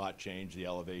 will not change the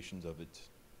elevations of it.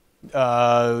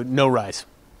 No rise.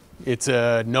 It's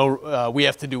a we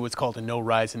have to do what's called a no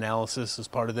rise analysis as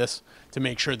part of this to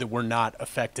make sure that we're not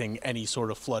affecting any sort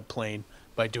of floodplain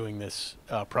by doing this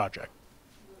project.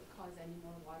 Will it cause any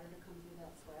more water to come through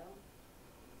that swale?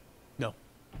 No.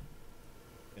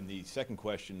 And the second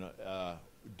question,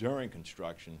 during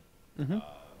construction, the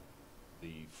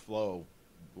flow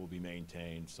will be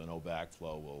maintained, so no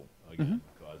backflow will, again,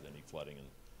 cause any flooding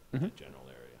in the general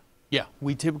area. Yeah,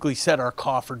 we typically set our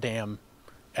coffer dam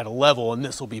at a level, and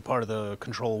this will be part of the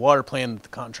control of water plan that the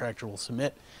contractor will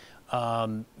submit,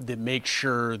 that makes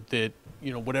sure that,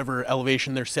 you know, whatever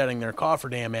elevation they're setting their coffer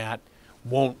dam at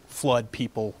won't flood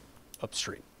people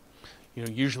upstream. You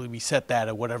know, usually we set that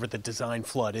at whatever the design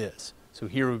flood is. So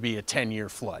here would be a 10-year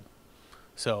flood.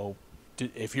 So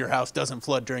if your house doesn't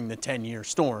flood during the 10-year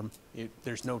storm,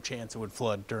 there's no chance it would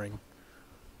flood during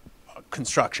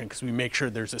construction, because we make sure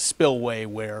there's a spillway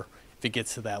where if it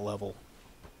gets to that level,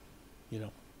 you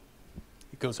know,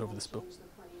 it goes over the spill. Change the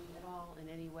plan at all in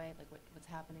any way, like what's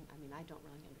happening? I mean, I don't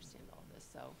really understand all of this,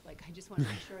 so, like, I just want to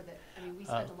make sure that, I mean, we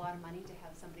spent a lot of money to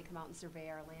have somebody come out and survey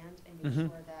our land and make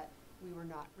sure that we were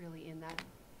not really in that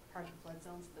part of the flood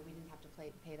zone, so that we didn't have to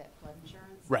pay that flood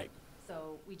insurance. Right.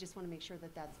 So we just want to make sure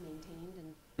that that's maintained,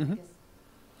 and I guess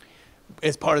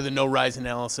As part of the no-rise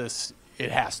analysis,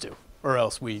 it has to, or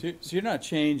else So we, so you're not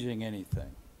changing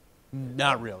anything?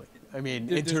 not really. I mean,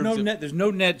 in There's no terms of, net, there's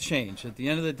no net change. At the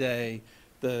end of the day,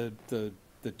 the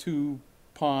two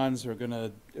ponds are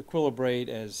gonna equilibrate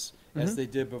as they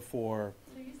did before.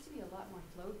 there used to be a lot more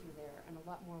flow through there and a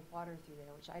lot more water through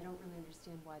there, which I don't really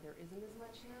understand why there isn't as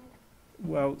much now.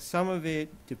 Well, some of it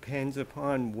depends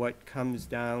upon what comes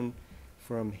down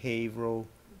from Haverhill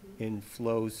and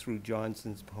flows through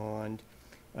Johnson's Pond.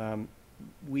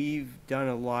 We've done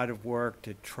a lot of work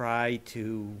to try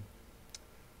to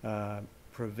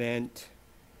prevent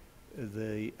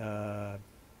the,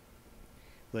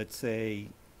 let's say,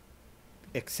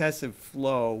 excessive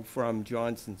flow from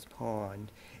Johnson's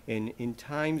Pond. And in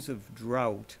times of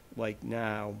drought, like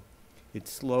now, it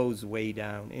slows way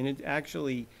down. And it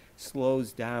actually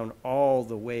slows down all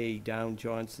the way down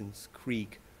Johnson's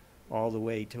Creek, all the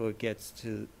way till it gets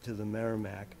to the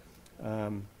Merrimack.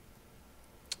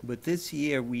 But this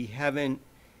year, we haven't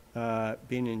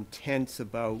been intense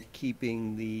about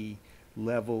keeping the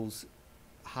levels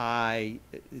high,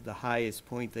 the highest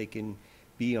point they can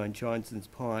be on Johnson's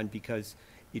Pond, because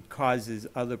it causes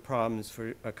other problems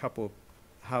for a couple of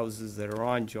houses that are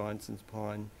on Johnson's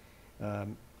Pond.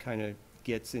 Kind of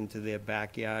gets into their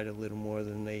backyard a little more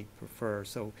than they prefer.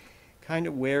 So kind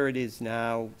of where it is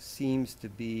now seems to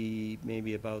be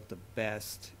maybe about the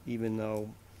best, even though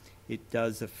it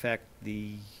does affect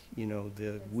the, you know,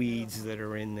 the That's weeds Meadow that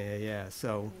are in there, yeah, I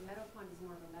so. mean, Meadow Pond is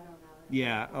more of a meadow now than a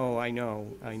Yeah, pond. oh, I know,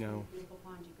 It I used to be know. a beautiful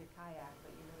pond you could kayak,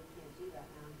 but you really can't do that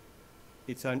now.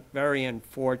 It's very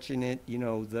unfortunate, you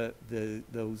know,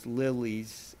 those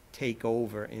lilies take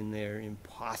over and they're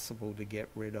impossible to get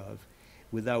rid of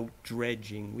without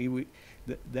dredging. We would,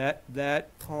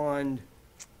 that pond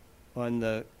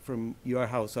from your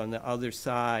house on the other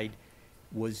side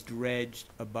was dredged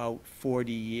about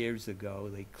 40 years ago.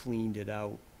 They cleaned it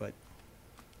out, but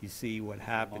you see what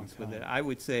happens with it. time. I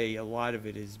would say a lot of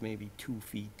it is maybe 2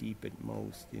 feet deep at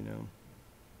most, you know.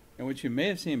 And what you may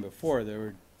have seen before, there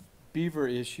were beaver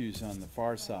issues on the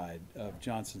far side of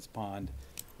Johnson's Pond,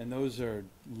 and those are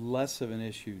less of an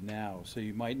issue now. So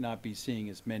you might not be seeing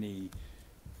as many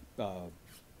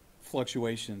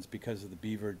fluctuations because of the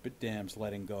beaver dams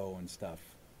letting go and stuff.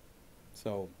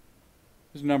 So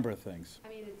there's a number of things. I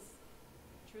mean, it's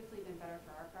truthfully been better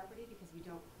for our property because we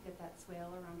don't get that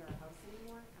swale around our house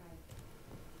anymore, and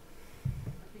I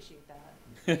appreciate that,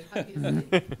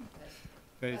 obviously.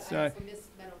 But it's I not, also miss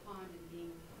Meadow Pond and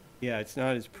being, yeah, it's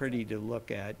not as pretty to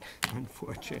look at,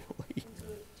 unfortunately. and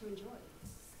to enjoy,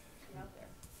 get out there.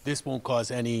 this won't cause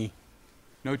any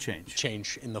No change.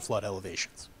 change in the flood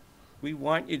elevations. We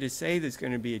want you to say there's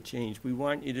gonna be a change. We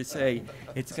want you to say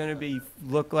it's gonna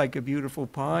look like a beautiful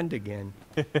pond again.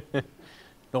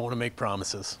 Don't want to make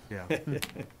promises. Yeah.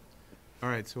 All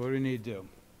right, so what do we need to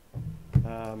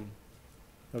do?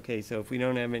 Okay, so if we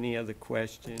don't have any other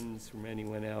questions from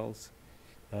anyone else,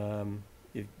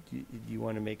 if you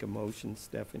want to make a motion,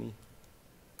 Stephanie?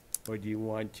 Or do you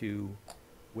want to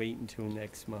wait until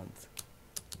next month?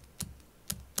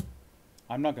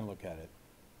 I'm not gonna look at it,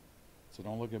 so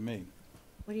don't look at me.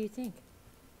 What do you think?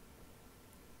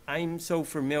 I'm so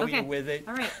familiar Okay. with it.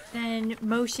 All right, then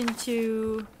motion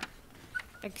to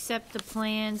accept the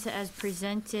plans as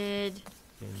presented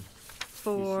and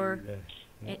for, issue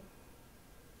the- it-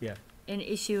 Yeah, and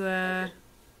issue a, Is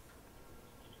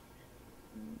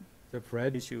that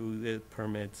Fred? issue the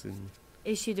permits and,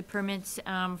 issue the permits,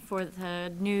 for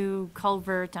the new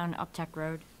culvert on Uptech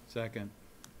Road. Second.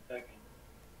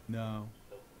 No,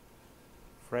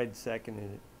 Fred seconded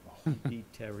it. He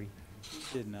beat Terry.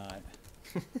 did not.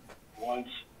 Once.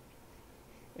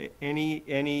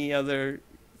 Any other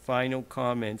final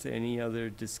comments? Any other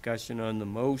discussion on the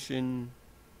motion?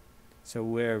 So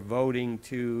we're voting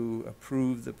to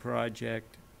approve the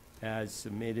project as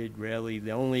submitted, really.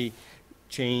 The only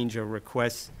change or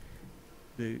request,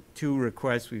 the two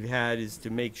requests we've had is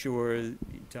to make sure,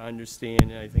 to understand,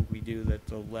 and I think we do, that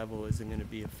the level isn't gonna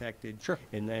be affected. Sure.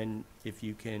 And then if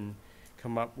you can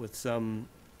come up with some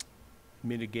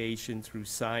mitigation through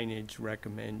signage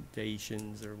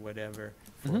recommendations or whatever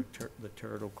for the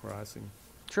turtle crossing.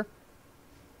 Sure.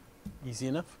 Easy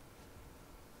enough.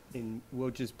 And we'll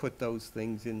just put those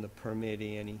things in the permit,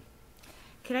 Annie.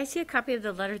 Could I see a copy of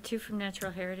the letter too from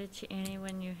Natural Heritage, Annie,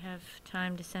 when you have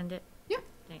time to send it? Yeah.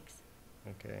 Thanks.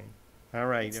 Okay. All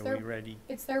right, It's are their- we ready?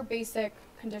 It's their basic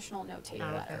conditional notated Oh,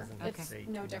 okay. letter. Okay. It's Say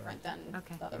no too different than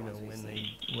Okay. the other You know, ones we've when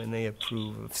seen. when they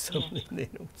approve of something, they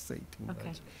don't say too Okay.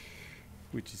 much,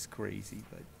 which is crazy,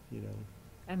 but, you know.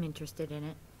 I'm interested in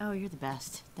it. Oh, you're the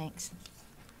best. Thanks.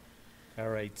 All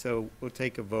right, so we'll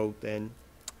take a vote then.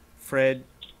 Fred,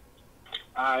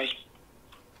 Aye.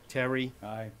 Terry,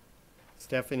 Aye.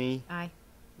 Stephanie, Aye.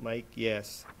 Mike,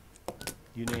 yes.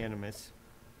 Unanimous.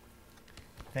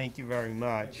 Thank you very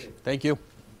much. Thank you.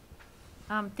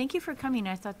 Thank you for coming.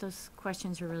 I thought those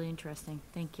questions were really interesting.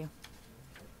 Thank you.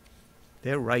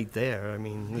 They're right there. I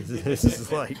mean, this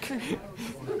is like,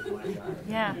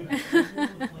 Yeah.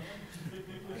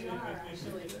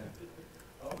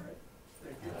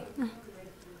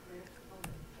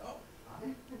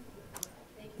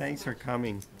 thanks for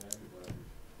coming.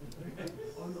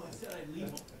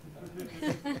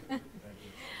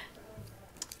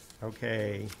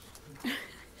 Okay.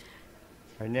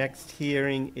 Our next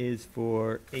hearing is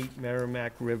for 8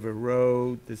 Merrimack River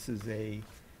Road. This is a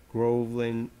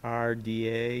Groveland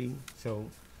RDA. So,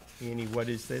 Annie, what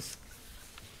is this?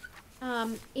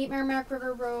 8 Merrimack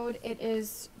River Road, it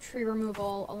is tree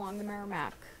removal along the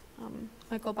Merrimack.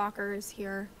 Michael Bacher is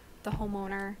here, the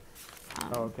homeowner,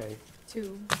 Oh, okay.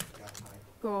 to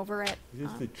go over it. Is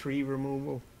this the tree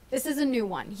removal? This is a new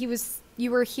one.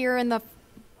 You were here in the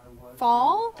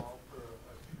fall?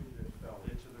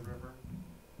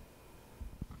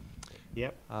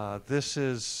 Yep. This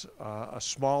is a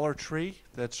smaller tree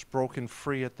that's broken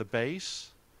free at the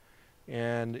base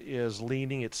and is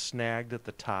leaning, it's snagged at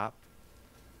the top.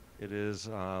 It is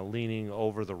leaning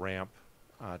over the ramp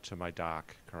to my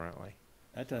dock currently.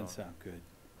 That doesn't sound good.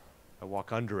 I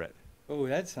walk under it Oh,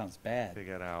 that sounds to bad.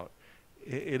 get out.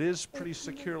 It is pretty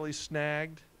securely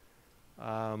snagged,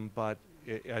 but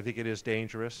I think it is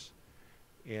dangerous.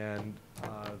 And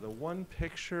the one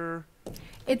picture,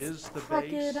 It's Is the crooked,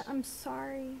 base- I'm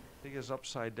sorry. I think, is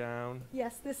upside down.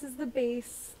 Yes, this is the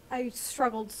base. I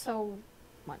struggled so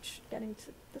much getting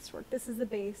to this work. This is the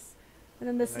base. And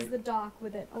then this And is I- the dock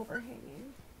with it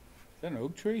overhanging. Is that an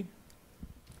oak tree?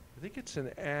 I think it's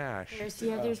an ash.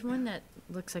 There's one that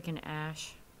looks like an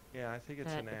ash Yeah, I think it's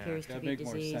that an appears ash. to That'd be make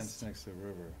more sense diseased. next to the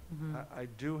river. Mhm. I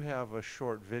do have a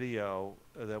short video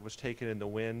that was taken in the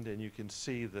wind, and you can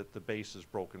see that the base is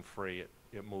broken free.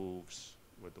 It moves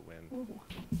with the wind. Ooh.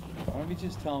 Why don't we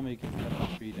just tell him he can cut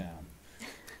the tree down?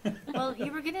 Well,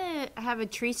 you were gonna have a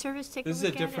tree service take a This is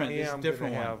look a at it? different- It's Yeah, I'm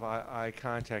different gonna one. have, I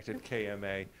contacted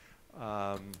KMA.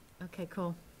 Okay,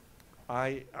 cool.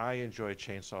 I enjoy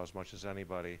chainsaw as much as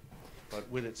anybody, but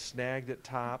with it snagged at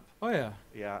top, Oh, yeah.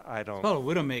 yeah, I It's don't, called a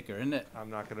widowmaker, isn't it? I'm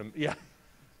not gonna, yeah,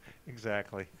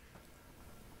 exactly.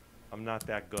 I'm not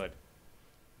that good.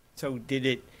 So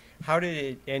how did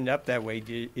it end up that way?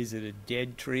 Is it a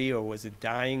dead tree, or was it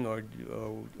dying, or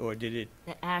did it?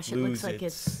 The ash, it Lose looks like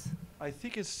it's, I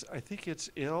think it's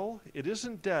ill. It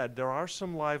isn't dead. There are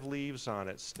some live leaves on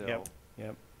it still.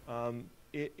 Yep.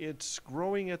 It's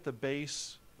growing at the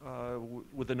base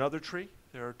with another tree.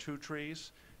 There are two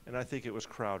trees, and I think it was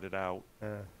crowded out.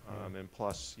 And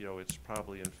plus, it's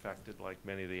probably infected like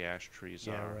many of the ash trees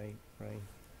Yeah, are. right.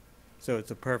 So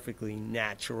it's a perfectly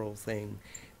natural thing.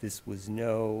 This was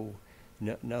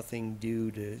nothing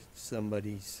due to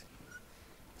somebody's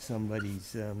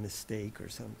mistake or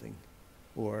something,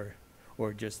 or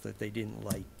just that they didn't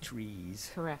like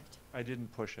trees. correct. I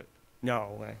didn't push it.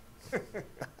 No.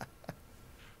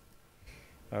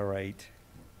 All right.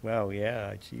 Well,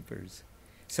 yeah, cheapers.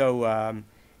 So,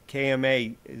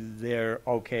 KMA, they're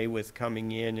okay with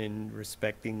coming in and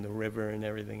respecting the river and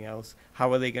everything else?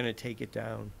 How are they gonna take it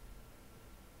down?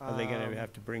 Are they gonna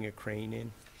have to bring a crane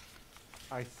in?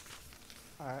 I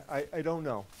don't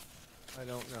know. I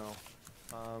don't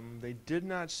know. They did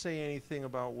not say anything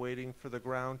about waiting for the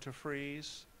ground to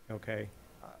freeze. Okay,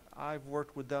 I've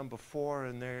worked with them before,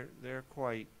 and they're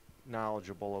quite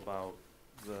knowledgeable about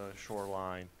the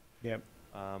shoreline. yep,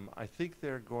 I think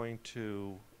they're going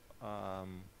to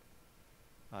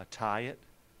tie it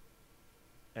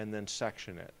and then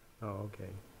section it. oh, okay.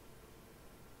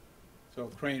 So a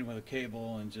crane with a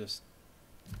cable and just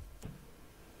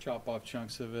chop off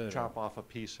chunks of it? or- Chop off a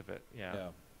piece of it, yeah. Yeah.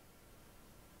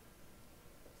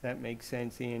 That makes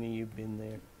sense, Annie, you've been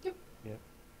there. Yep. Yep.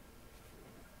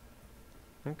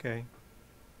 Okay.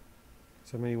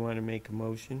 Somebody want to make a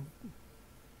motion?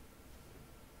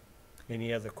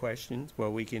 Any other questions?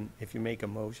 Well, we can, if you make a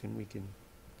motion, we can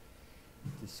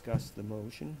discuss the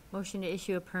motion. Motion to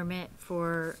issue a permit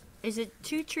for, is it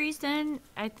 2 trees then?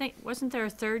 I think, wasn't there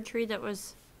a 3rd tree that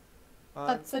was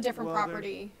That's a different well, there-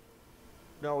 property.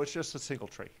 No, it's just a single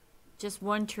tree. just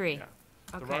 1 tree? Yeah.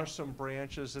 There Okay. are some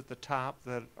branches at the top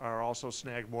that are also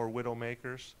snagmore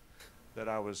widowmakers that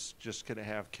I was just gonna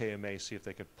have KMA see if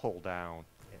they could pull down.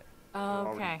 They're Oh,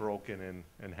 already okay, broken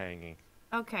and hanging.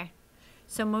 okay.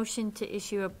 So motion to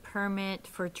issue a permit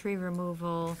for tree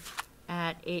removal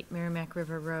at 8 Merrimack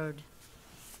River Road.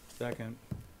 Second.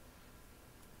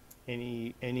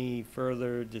 Any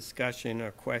further discussion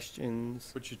or questions?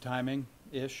 What's your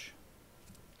timing-ish?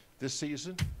 This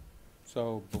season?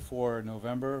 So before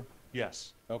November?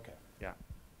 Yes. Okay.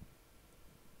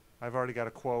 I've already got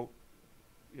a quote.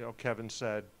 You know, Kevin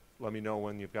said, let me know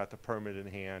when you've got the permit in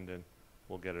hand and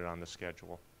we'll get it on the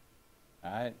schedule.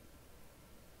 All right.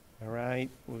 All right,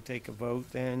 we'll take a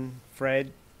vote then.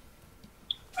 Fred,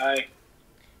 Aye.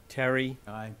 Terry,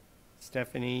 Aye.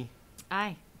 Stephanie,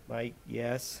 Aye. Mike,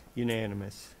 yes,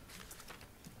 unanimous.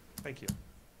 Thank you.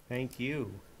 Thank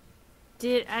you.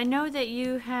 I know that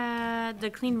you had the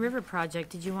Clean River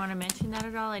project. Did you want to mention that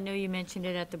at all? I know you mentioned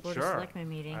it at the Board of Sure. Selectmen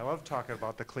meeting. I love talking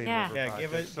about the Clean Yeah. River Yeah,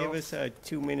 project. give us a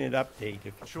 2-minute update if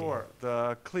you can. Sure.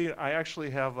 I actually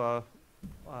have a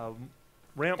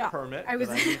ramp Yeah, permit I was-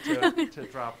 that I need to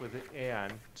drop with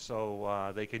Ann,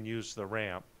 so they can use the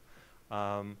ramp.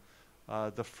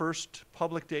 The first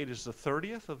public date is the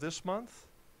 30th of this month.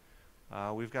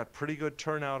 We've got pretty good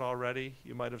turnout already.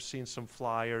 You might have seen some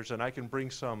flyers, and I can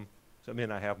bring some. I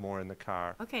mean, I have more in the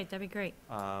car. Okay, that'd be great.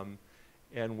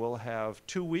 And we'll have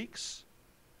 2 weeks,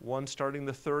 one starting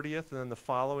the 30th, and then the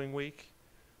following week.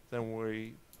 Then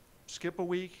we skip a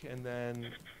week, and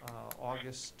then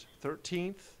August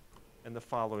 13th, and the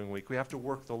following week. We have to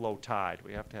work the low tide.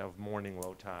 We have to have morning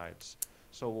low tides.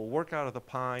 So we'll work out of the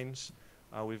Pines.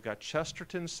 We've got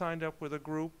Chesterton signed up with a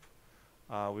group.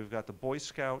 We've got the Boy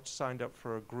Scouts signed up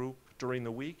for a group during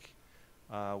the week.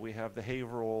 We have the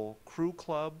Haverhill Crew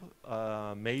Club,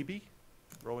 maybe.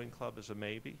 Rowing Club is a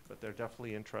maybe, but they're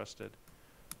definitely interested.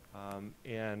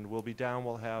 And we'll be down,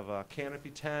 we'll have a canopy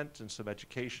tent and some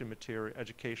educational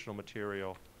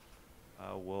material.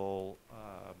 We'll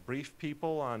brief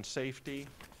people on safety,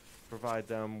 provide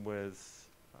them with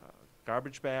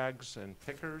garbage bags and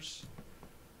pickers,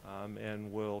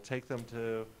 and we'll take them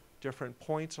to different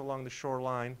points along the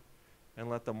shoreline and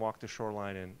let them walk the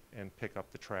shoreline and pick up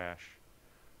the trash.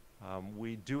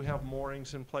 We do have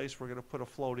moorings in place. We're going to put a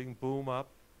floating boom up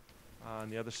on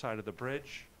the other side of the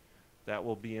bridge. That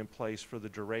will be in place for the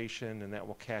duration, and that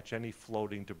will catch any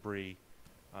floating debris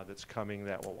that's coming.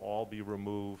 That will all be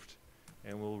removed,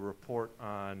 and we'll report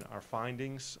on our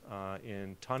findings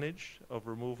in tonnage of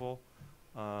removal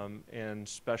and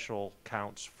special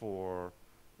counts for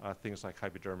things like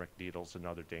hypodermic needles and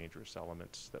other dangerous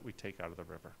elements that we take out of the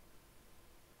river.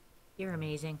 You're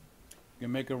amazing. You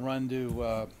can make a run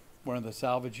to one of the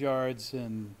salvage yards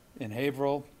in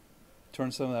Haverhill,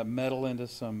 turn some of that metal into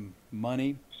some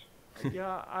money.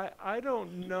 Yeah, I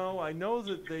don't know. I know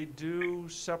that they do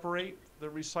separate the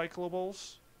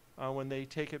recyclables when they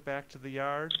take it back to the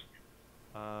yard.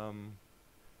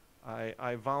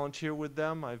 I volunteer with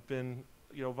them. I've been,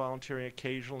 volunteering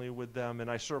occasionally with them,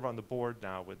 and I serve on the board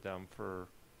now with them for,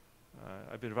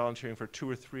 I've been volunteering for 2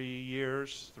 or 3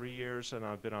 years, and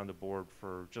I've been on the board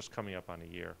for just coming up on a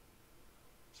year.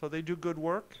 So they do good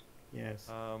work. Yes.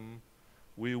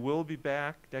 We will be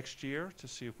back next year to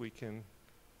see if we can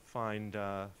find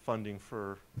funding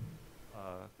for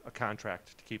a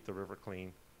contract to keep the river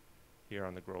clean here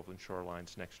on the Groveland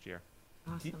shorelines next year.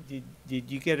 Awesome.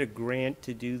 Did you get a grant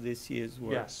to do this year's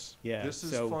work? Yes. Yeah, This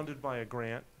is so- funded by a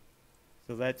grant.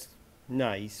 So that's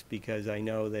nice, because I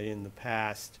know that in the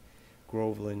past,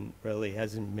 Groveland really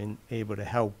hasn't been able to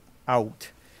help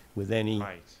out with any,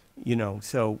 Right.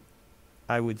 so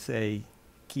I would say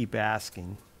keep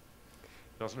asking.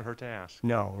 Doesn't hurt to ask.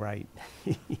 No, right.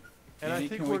 And I Andy,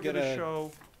 think can we we're get going to a-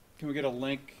 show, Can we get a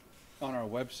link on our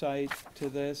website to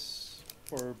this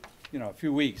for, a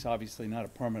few weeks, obviously not a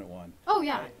permanent one? Oh,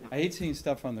 yeah. I hate seeing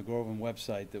stuff on the Groveland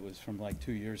website that was from like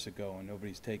 2 years ago and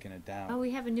nobody's taken it down. Oh,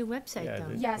 we have a new website Yeah,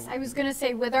 though. Yes, I was gonna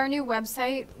say, with our new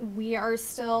website, we are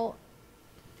still,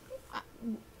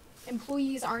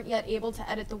 employees aren't yet able to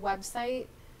edit the website,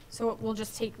 so it will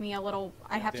just take me a little,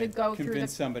 I have to go through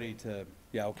Convince the, somebody to,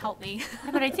 yeah, okay. help me.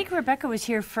 Yeah, but I think Rebecca was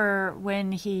here for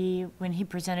when he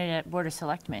presented at Board of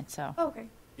Selectmen, so. Okay.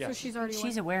 So Yes. she's already.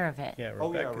 She's aware of it. Yeah,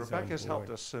 Oh, yeah, Rebecca's on Rebecca's helped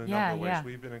board. us in a Yeah, number of ways. yeah.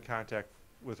 We've been in contact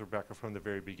with Rebecca from the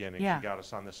very beginning. Yeah. She got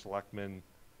us on the selectmen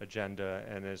agenda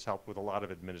and has helped with a lot of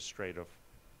administrative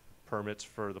permits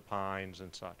for the pines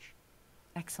and such.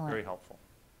 Very Excellent. helpful.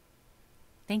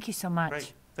 Thank you so much.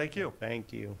 Great, thank you.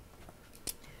 Thank you.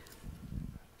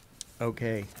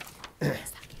 Okay.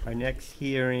 Our next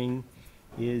hearing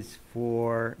is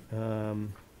for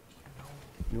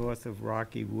north of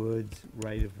Rocky Woods,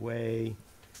 right-of-way,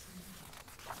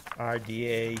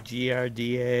 RDA,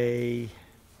 GRDA.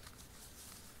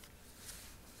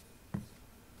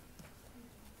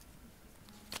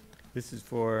 This is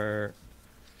for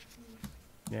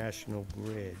National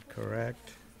Grid,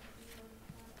 correct?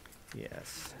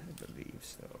 Yes, I believe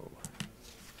so.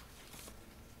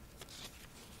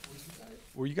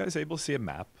 Were you guys able to see a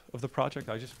map of the project?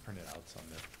 I just printed out some.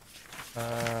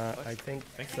 I think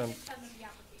Thank you. some,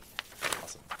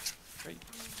 Awesome. Great.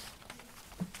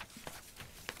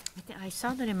 I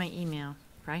saw that in my email,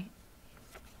 right?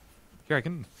 Here, I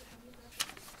can.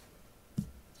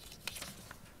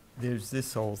 there's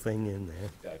this whole thing in there.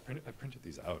 Yeah, I printed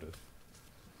these out of.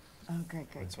 Oh,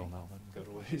 great, great, So great. now let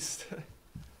them go to waste.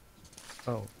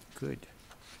 Oh, good.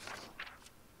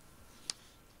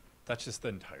 That's just the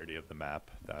entirety of the map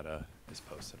that is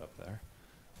posted up there.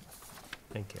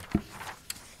 Thank you.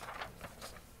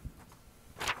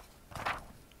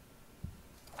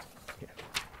 Yeah,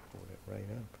 pulled it right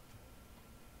up.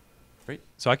 Great.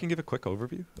 So I can give a quick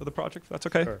overview of the project, if that's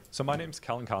okay? Sure. So my name's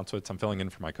Kellen Conswitz. I'm filling in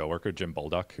for my coworker, Jim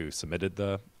Bolduck, who submitted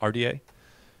the RDA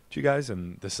to you guys.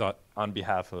 And this is on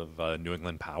behalf of New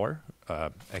England Power,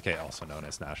 aka also known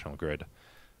as National Grid.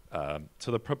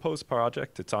 So the proposed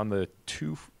project, it's on the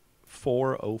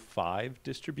 2405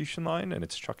 distribution line, and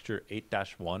it's structure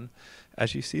 8-1,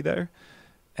 as you see there.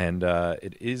 And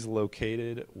it is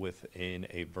located within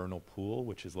a vernal pool,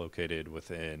 which is located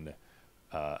within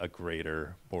a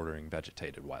greater bordering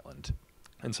vegetated wetland.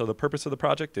 And so the purpose of the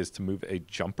project is to move a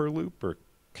jumper loop or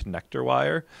connector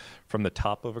wire from the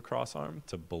top of a crossarm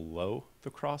to below the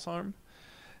crossarm.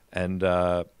 And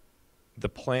the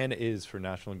plan is for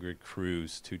National Grid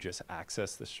crews to just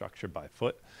access the structure by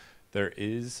foot. There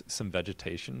is some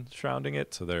vegetation surrounding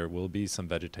it, so there will be some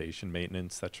vegetation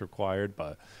maintenance that's required,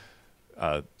 but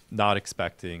not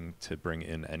expecting to bring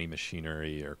in any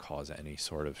machinery or cause any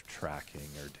sort of tracking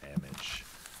or damage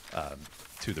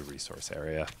to the resource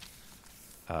area.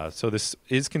 So this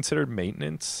is considered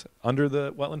maintenance under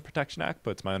the Wetland Protection Act,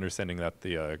 but it's my understanding that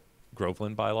the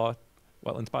Groveland bylaw,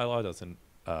 wetlands bylaw doesn't,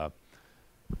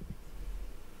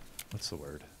 what's the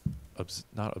word?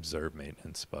 Not observe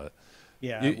maintenance, but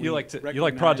Yeah. you we- like to, you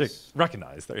like project Recognize.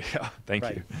 recognize. There you go. Thank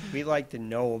right. you. We like to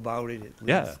know about it at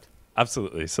Yeah, least.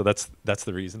 absolutely. So that's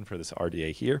the reason for this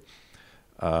RDA here.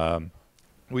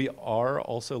 We are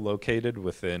also located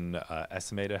within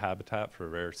estimated habitat for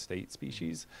rare state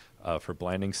species for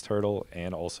Blanding's turtle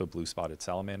and also blue spotted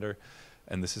salamander.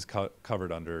 And this is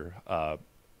covered under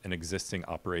an existing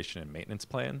operation and maintenance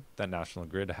plan that National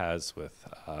Grid has with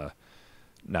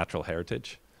Natural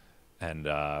Heritage. And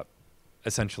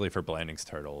essentially for Blanding's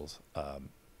turtles,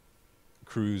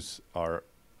 crews are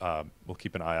will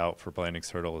keep an eye out for Blanding's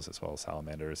turtles as well as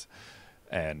salamanders,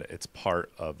 and it's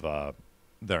part of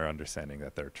their understanding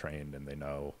that they're trained and they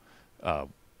know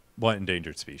what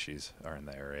endangered species are in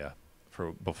the area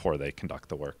before they conduct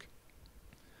the work.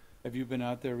 Have you been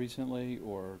out there recently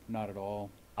or not at all?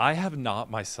 I have not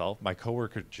myself. My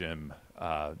coworker Jim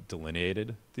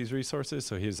delineated these resources,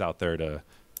 so he was out there to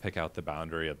pick out the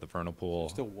boundary of the vernal pool.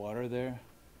 Still water there?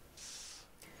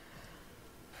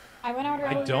 I went out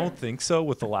earlier. I don't think so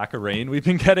with the lack of rain we've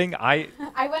been getting. I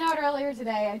went out earlier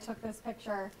today. I took this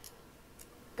picture.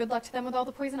 Good luck to them with all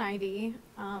the poison ivy.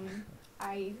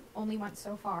 I only went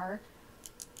so far,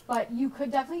 but you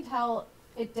could definitely tell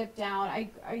it dipped down. I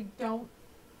don't.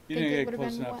 You think didn't it get would've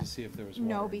close been enough wet. to see if there was water.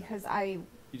 No, in there. because I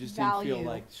You just didn't feel value-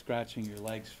 like scratching your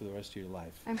legs for the rest of your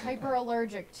life. I'm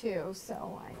hyperallergic too,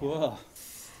 so I. Cool.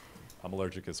 I'm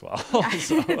allergic as well. Yeah,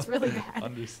 so it's really bad.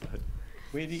 Understood.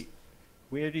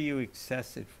 Where do you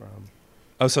access it from?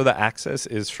 Oh, so the access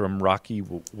is from Rocky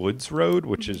Woods Road,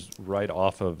 which is right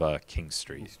off of King King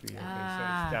Street. Street, okay, so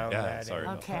Ah. it's down Yeah, that sorry end.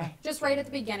 about Okay, Just right at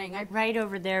the beginning. I right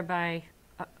over there by,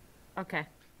 okay.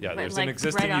 Yeah, Right, there's like an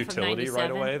existing right off of utility right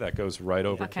 97? away that goes right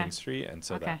over Okay. King Street, and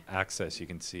so Okay. the access you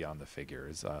can see on the figure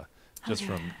is just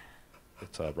Okay. from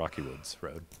it's Rocky Woods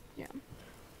Road. yeah.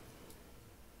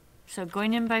 So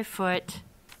going in by foot,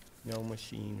 No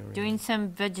machinery. doing some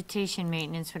vegetation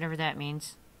maintenance, whatever that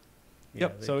means.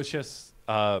 Yep, so it's just,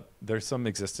 there's some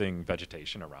existing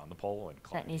vegetation around the pole and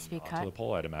That needs to be climbing cut? onto the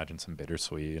pole. I'd imagine some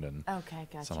bittersweet and Okay,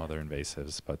 gotcha. some other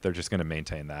invasives, but they're just gonna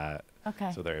maintain that.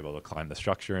 Okay. So they're able to climb the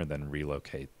structure and then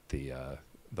relocate the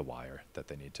wire that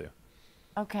they need to.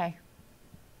 Okay,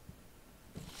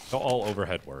 So all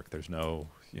overhead work, there's no,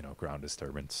 ground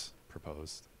disturbance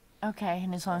proposed. okay,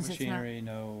 and as long as it's not, Machinery,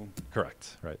 no,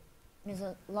 Correct, right. as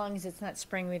long as it's not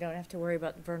spring, we don't have to worry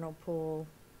about the vernal pool.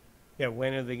 Yeah,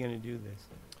 when are they gonna do this?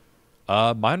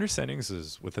 My understanding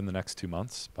is within the next 2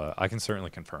 months, but I can certainly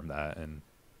confirm that and,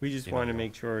 We just You know, wanna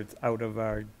make sure it's out of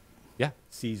our yeah,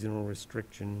 seasonal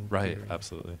restriction. right, period.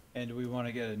 absolutely. and do we want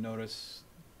to get a notice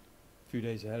a few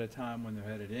days ahead of time when they're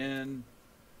headed in?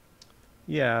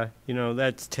 Yeah,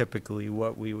 that's typically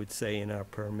what we would say in our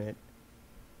permit.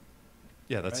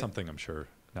 Yeah, that's Right. something I'm sure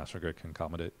National Grid can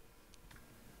accommodate.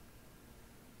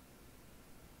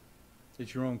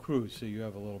 It's your own crew, so you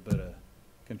have a little bit of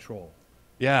control.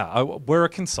 Yeah, we're a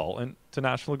consultant to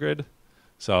National Grid,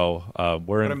 so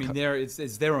we're But in. I mean,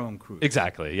 it's their own crew.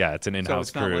 Exactly, yeah, it's an So in-house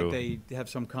it's not crew. like they have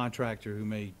some contractor who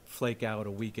may flake out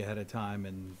a week ahead of time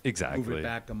and move Exactly. it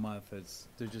back a month.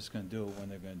 They're just going to do it when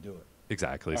they're going to do it.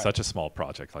 Exactly, All right. such a small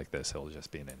project like this, it'll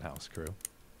just be an in-house crew.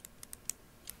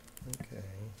 Okay.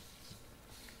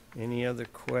 Any other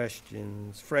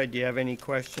questions? Fred, do you have any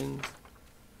questions?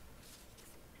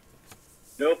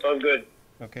 Nope, I'm good.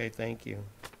 Okay, thank you.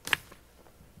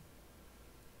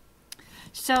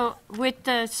 So with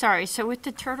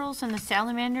the turtles and the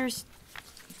salamanders,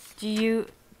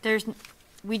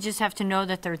 we just have to know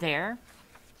that they're there?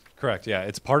 Correct, yeah,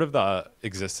 it's part of the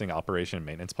existing operation and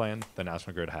maintenance plan that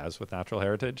National Grid has with Natural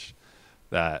Heritage,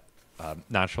 that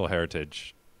Natural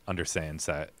Heritage understands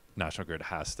that National Grid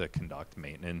has to conduct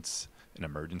maintenance and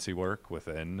emergency work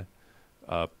within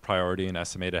priority and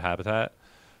estimated habitat.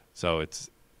 So it's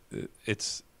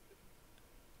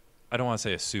I don't want to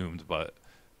say assumed, but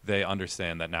they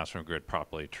understand that National Grid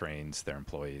properly trains their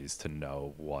employees to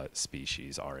know what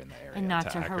species are in the area And not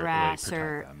to accurately harass protect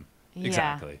or- them. Yeah.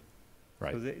 Exactly.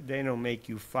 Right. So they don't make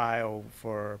you file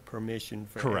for permission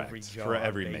for Correct, every for job,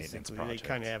 every maintenance basically. They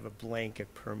kind project. of have a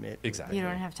blanket permit. with Exactly. You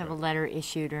don't have to have a letter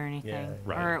issued or anything? Yeah.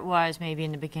 Right. Or it was maybe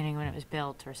in the beginning when it was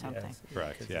built or Yes, something?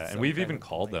 Correct. because Yeah, it's and some we've kind even of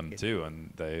called them blanket. too,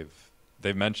 and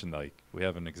they've mentioned like we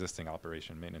have an existing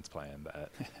operation maintenance plan that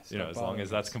not as long bothering as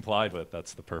that's us. complied with,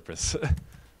 that's the purpose.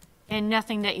 And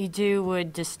nothing that you do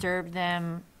would disturb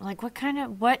them? Like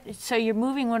so you're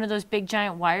moving one of those big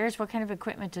giant wires, what kind of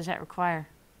equipment does that require?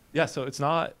 Yeah, so it's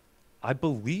not. I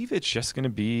believe it's just going to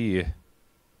be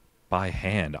by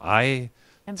hand. To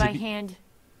By be- hand,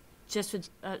 just with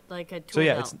like a tool So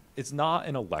yeah, belt? it's not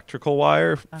an electrical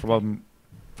wire Okay.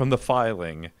 from the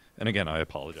filing. And again, I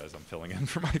apologize. I'm filling in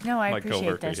for my No, I my appreciate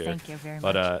coworker this. here. Thank you very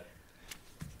But much.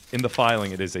 in the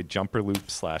filing, it is a jumper loop /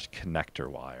 connector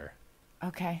wire.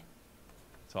 Okay,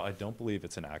 So I don't believe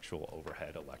it's an actual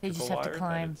overhead electrical they just have to wire, that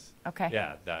climb. it's- Okay.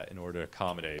 Yeah, that in order to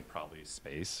accommodate probably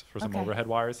space for some Okay. overhead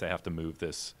wires, they have to move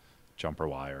this jumper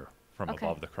wire from Okay.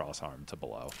 above the cross arm to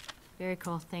below. Very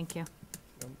cool, thank you.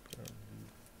 Jumper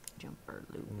Jumper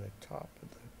loop. on the top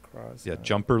of the cross. Yeah, arm,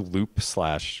 jumper loop /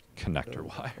 connector below the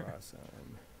wire. cross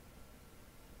arm.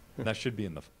 And that should be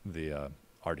in the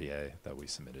RDA that we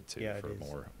submitted to Yeah, it for is.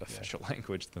 more Yeah. official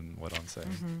language than what I'm saying.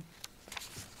 Mhm.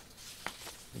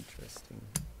 Interesting.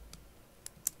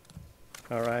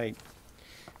 All right.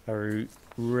 Are we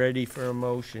ready for a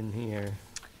motion here?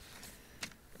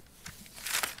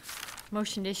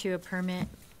 Motion to issue a permit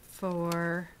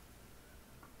for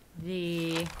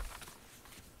the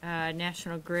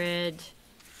National Grid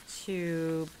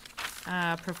to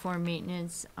perform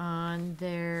maintenance on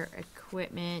their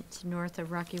equipment north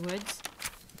of Rocky Woods.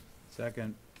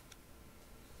 Second.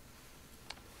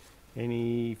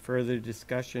 Any further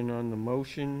discussion on the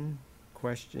motion?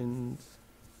 Questions?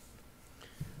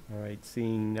 All right,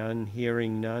 seeing none,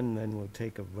 hearing none, then we'll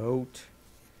take a vote.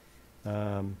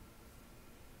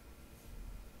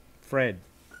 Fred,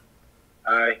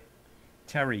 Aye.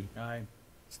 Terry, Aye.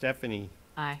 Stephanie,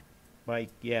 Aye. Mike,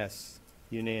 yes,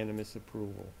 unanimous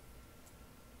approval.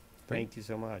 Thank you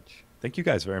so much. Thank you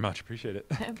guys very much. Appreciate it.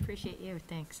 Appreciate you,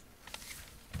 thanks.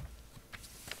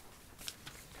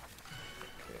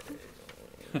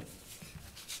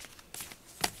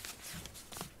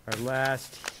 Our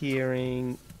last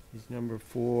hearing is number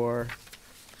 4,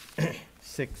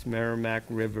 6 Merrimack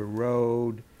River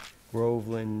Road,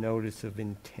 Groveland, notice of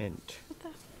intent.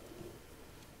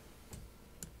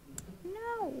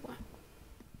 No.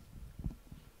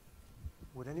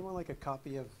 Would anyone like a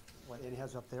copy of what Annie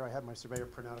has up there? I have my surveyor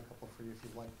print out a couple for you if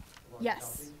you'd like. Want a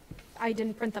Yes. copy? I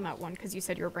didn't print them out one because you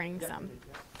said you were bringing Yeah, some.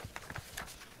 yeah.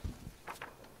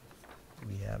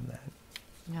 We have that.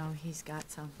 No, he's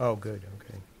got some. Oh, good,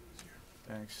 okay.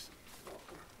 Thanks.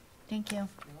 Thank you.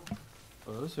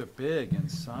 Oh, those are big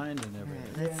and signed and All right,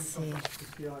 everything. let's see.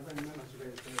 Yeah, I met my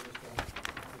surveyor today,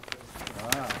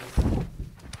 Wow.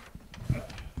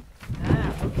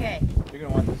 Ah, okay. You're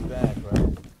gonna want this back,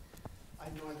 right? I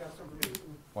know, I got some for me.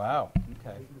 Wow,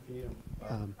 okay. If you need 'em.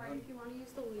 If you want to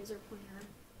use the laser pointer.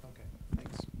 Okay,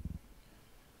 thanks.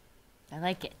 I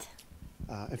like it.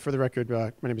 And for the record,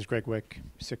 my name is Greg Wick,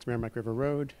 6 Merrimack River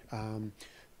Road.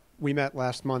 We met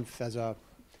last month as a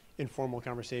informal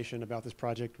conversation about this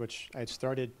project, which I had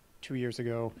started 2 years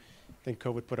ago. I think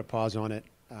COVID put a pause on it.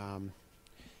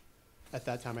 At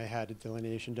that time, I had a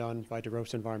delineation done by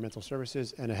DeRosa Environmental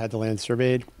Services, and I had the land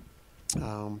surveyed.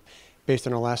 Based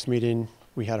on our last meeting,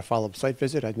 we had a follow-up site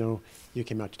visit. I know you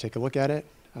came out to take a look at it.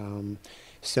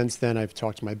 Since then, I've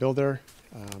talked to my builder.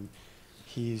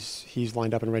 He's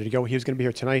lined up and ready to go. He was going to be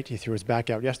here tonight. He threw his back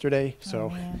out yesterday,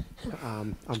 so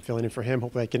I'm filling in for him.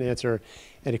 Hopefully, I can answer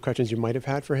any questions you might have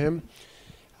had for him.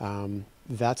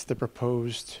 That's the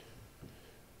proposed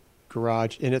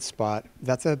garage in its spot.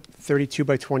 That's a 32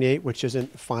 by 28, which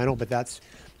isn't final, but that's,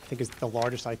 I think, is the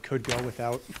largest I could go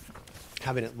without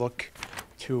having it look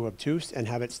too obtuse and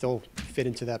have it still fit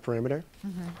into that perimeter.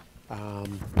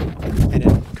 And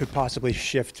it could possibly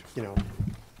shift,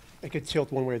 it could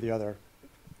tilt one way or the other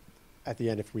at the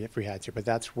end if we had to, but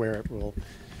that's where it will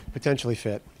potentially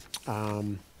fit. As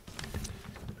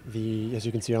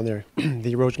you can see on there,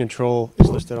 the erosion control is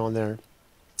listed on there.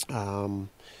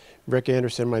 Rick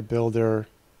Anderson, my builder,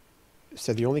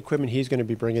 said the only equipment he's going to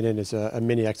be bringing in is a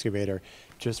mini excavator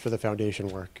just for the foundation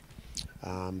work.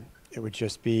 It would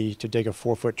just be to dig a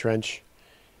 4-foot trench.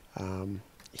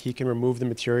 He can remove the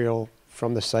material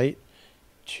from the site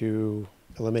to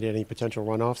eliminate any potential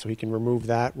runoff, so he can remove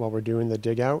that while we're doing the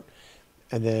dig out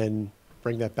and then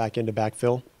bring that back into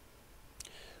backfill,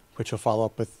 which will follow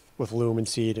up with loom and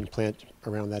seed and plant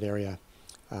around that area.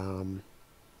 I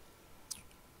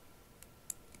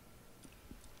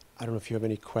don't know if you have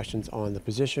any questions on the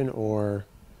position or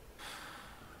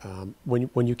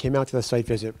when you came out to the site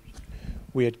visit,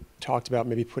 we had talked about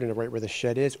maybe putting it right where the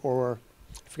shed is, or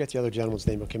I forget the other gentleman's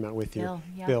name who came out with you. Bill,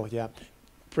 yeah. Bill, yeah.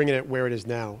 Bringing it where it is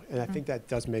now. And I think that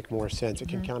does make more sense. It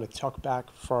can kind of tuck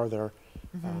back farther.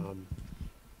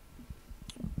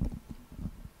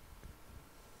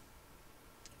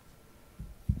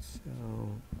 So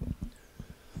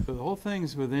the whole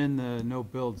thing's within the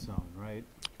no-build zone, right?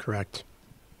 Correct.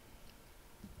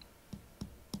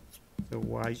 So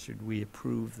why should we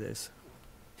approve this?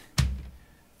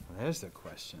 Well, there's the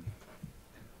question.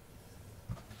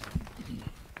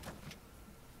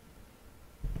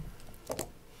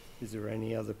 Is there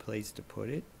any other place to put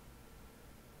it?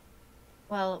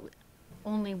 Well,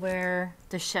 only where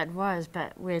the shed was,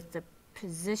 but with the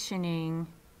positioning,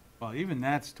 Well, even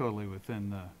that's totally within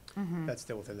the, That's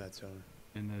still within that zone.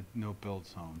 in the no-build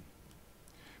zone.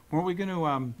 Weren't we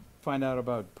gonna, find out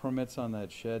about permits on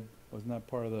that shed? Wasn't that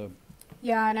part of the,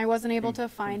 Yeah, and I wasn't able to Couldn't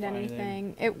find find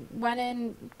anything. It went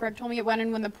in, Greg told me it went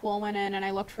in when the pool went in, and I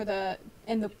looked for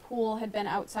and the pool had been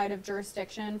outside of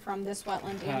jurisdiction from this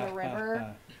wetland and the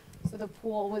river. So the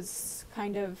pool was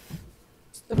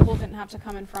the pool didn't have to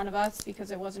come in front of us because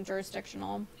it wasn't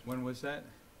jurisdictional. When was that?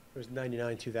 It was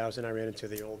 99, 2000. I ran into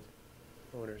the old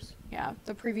owners. Yeah,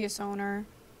 the previous owner.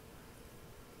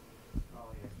 Oh,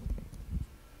 yeah.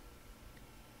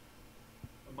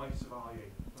 Mike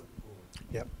Savalier put the pool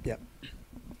in. Yep.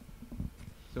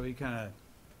 So he kinda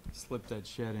slipped that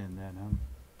shed in then,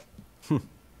 huh?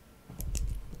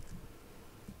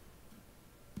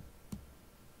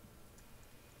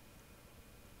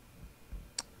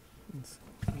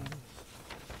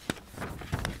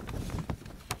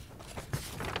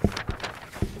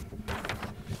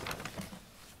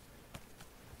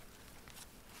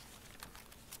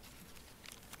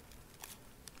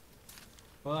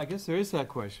 Well, I guess there is that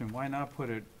question. Why not put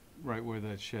it right where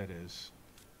that shed is?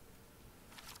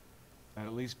 That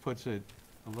at least puts it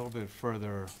a little bit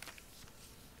further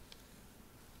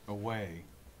away,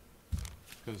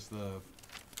 because the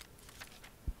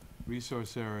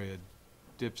resource area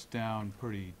dips down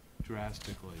pretty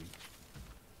drastically.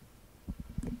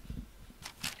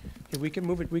 Yeah, we can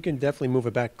move it. We can definitely move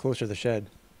it back closer to the shed.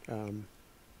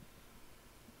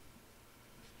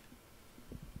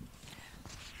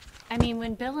 I mean,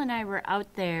 when Bill and I were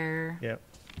out there, Yep.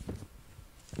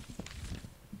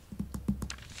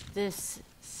 the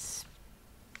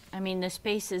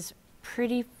space is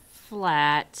pretty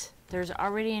flat. There's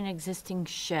already an existing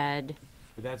shed,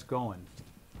 But that's going,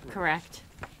 correct?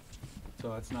 so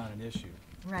that's not an issue.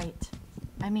 Right.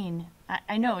 I mean,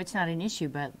 I know it's not an issue,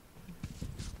 but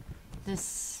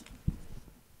this,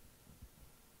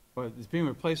 but it's being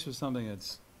replaced with something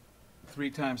that's 3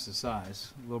 times the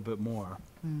size, a little bit more,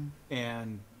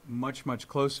 and much, much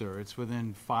closer. It's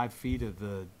within 5 feet of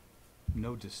the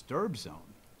no disturb zone.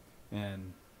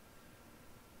 And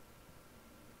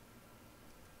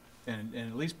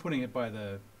at least putting it by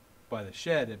the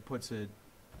shed, it puts it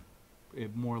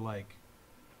more like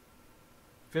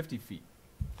 50 feet.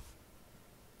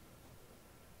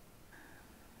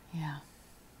 Yeah.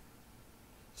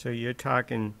 So you're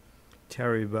talking,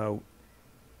 Terry, about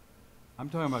I'm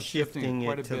talking about shifting shifting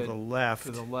quite it a to bit the left,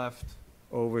 to the left.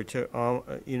 over to,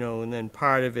 you know, and then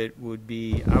part of it would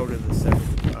be out of the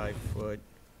 75-foot.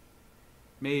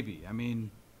 Maybe. I mean,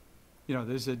 you know,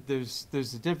 there's a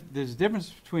difference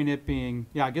between it being,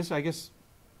 yeah, I guess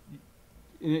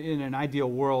in an ideal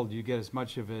world, you get as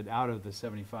much of it out of the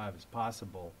 75 as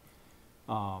possible.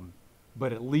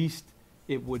 But at least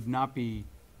it would not be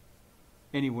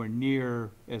anywhere near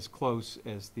as close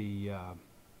as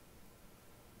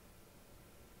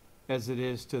as it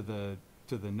is to the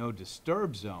no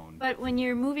disturb zone. But when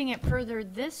you're moving it further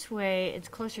this way, it's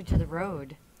closer to the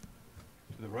road.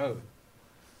 To the road.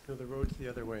 No, the road's the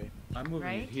other way. I'm moving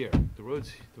Right? it here. The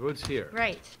road's here.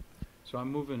 Right. So I'm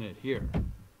moving it here.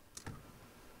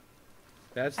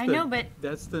 That's I the- know, but-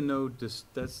 That's the no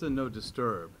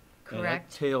disturb. And that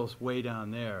Correct. tail's way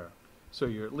down there. So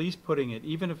you're at least putting it,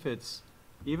 even if it's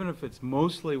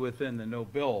mostly within the no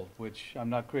build, which I'm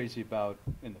not crazy about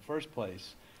in the first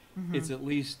place, it's at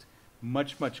least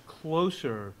much, much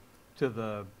closer to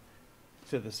the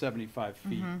 75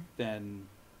 feet than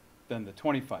the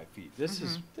 25 feet. This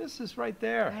is right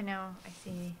there. I know, I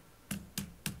see.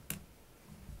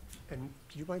 And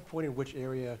do you mind pointing which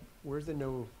area, where's the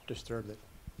no disturb that?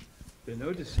 The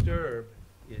no disturb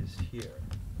is here.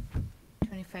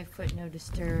 25-foot no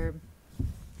disturb,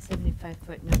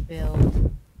 75-foot no build.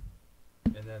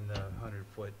 And then the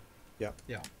 100-foot. Yeah.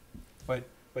 Yeah. But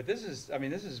this is, I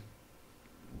mean, this is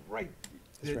right.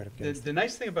 It's right up against The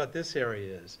nice thing about this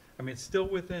area is, I mean, it's still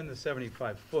within the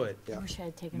 75 foot, I wish I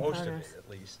had taken most of photos. it at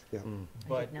least. Yeah.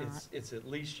 But did it's at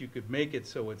least you could make it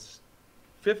so it's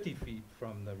 50 feet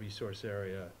from the resource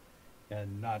area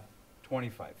and not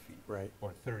 25 feet. Right.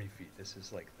 Or 30 feet. This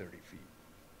is like 30 feet.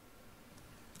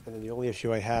 And then the only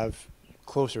issue I have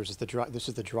closer is this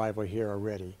is the driveway here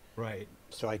already. Right.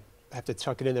 So I have to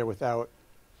tuck it in there without,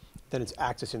 then it's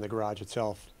accessing the garage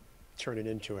itself, turn it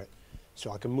into it.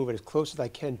 So I can move it as close as I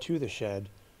can to the shed,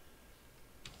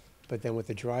 but then with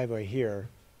the driveway here,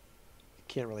 I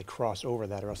can't really cross over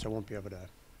that or else I won't be able to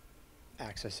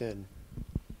access in.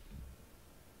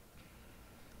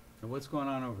 And what's going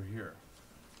on over here?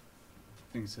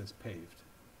 Thing says paved.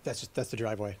 That's the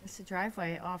driveway. It's the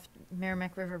driveway off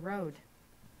Merrimack River Road.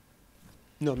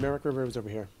 No, Merrick River is over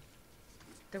here.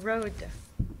 The road,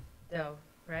 though,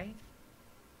 right?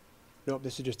 Nope,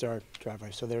 this is just our driveway.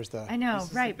 So there's the. I know, This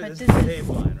is right, the- but this this is the is, paved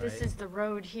line, this right? is the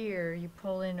road here, you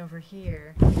pull in over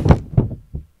here.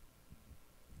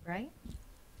 Right?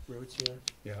 Roads here,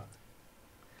 Yeah.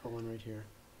 pull in right here,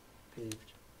 paved.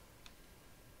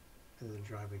 And then the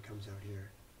driveway comes out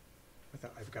here.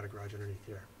 I've got a garage underneath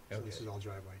here. So this Okay. is all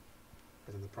driveway.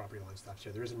 And then the property line stops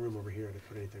here. There isn't room over here to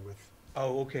put anything with.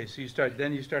 Oh, okay, so you start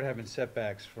having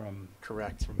setbacks from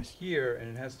Correct. here,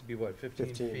 and it has to be what,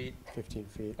 15 feet? 15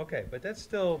 feet. Okay, but that's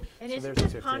still, And So isn't there's the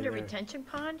this 15 pond a there. retention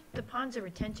pond? The pond's a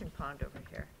retention pond over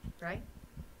here, right?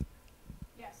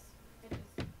 Yes, it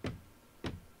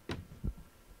is.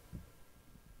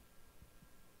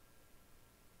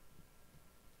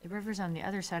 The river's on the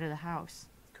other side of the house,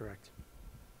 Correct.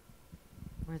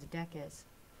 where the deck is.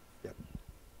 Yep.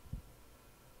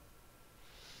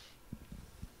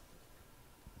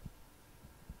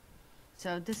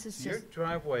 So this is your just,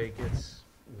 driveway gets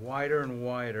wider and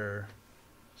wider,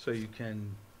 so you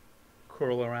can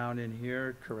curl around in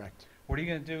here. Correct. What are you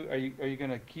gonna do? Are you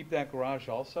gonna keep that garage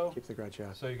also? Keep the garage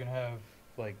out. So you're gonna have,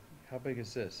 like, how big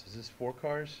is this? Is this 4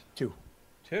 cars? 2.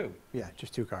 2? Yeah,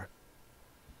 just 2 car.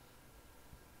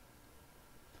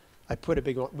 I put a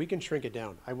big one. We can shrink it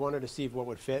down. I wanted to see what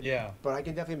would fit. Yeah. But I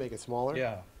can definitely make it smaller.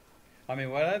 Yeah. I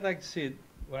mean, what I'd like to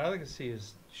see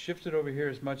is shift it over here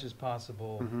as much as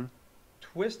possible, Mm-hmm.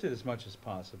 twist it as much as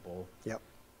possible, Yep.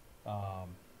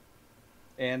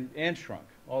 and shrunk,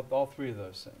 all 3 of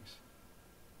those things.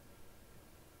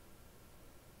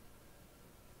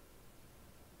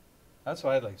 That's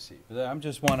what I'd like to see, but I'm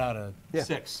just 1 out of Yeah.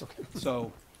 6,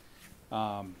 so,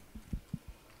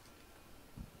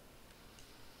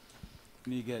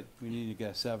 we need to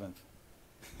get a 7th.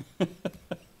 It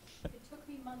took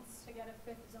me months to get a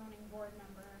 5th zoning board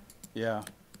member. Yeah.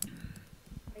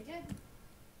 I did.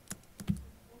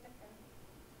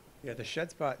 Yeah, the shed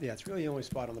spot, yeah, it's really the only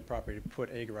spot on the property to put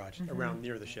a garage, around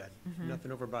near the shed.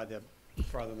 Nothing over by the,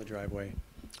 farther in the driveway.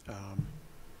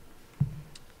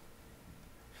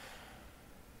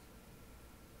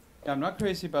 I'm not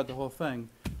crazy about the whole thing,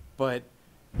 but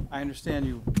I understand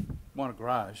you want a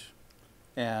garage.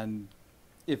 And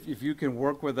if you can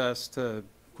work with us to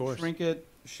course. shrink it,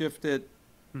 shift it,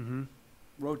 Mm-hmm.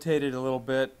 rotate it a little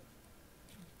bit,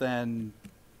 then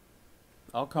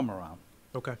I'll come around.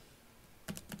 Okay.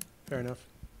 Fair enough.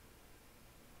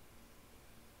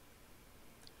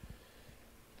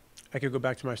 I could go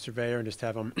back to my surveyor and just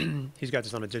have him, he's got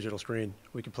this on a digital screen.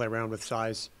 We can play around with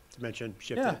size, dimension,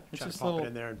 shift Yeah, it, it's try to just pop it little,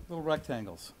 in there. And little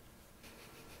rectangles.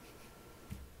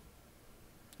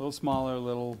 A little smaller,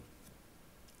 little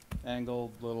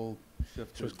angled, little so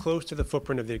shifted. as close to the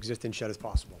footprint of the existing shed as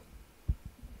possible.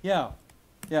 Yeah,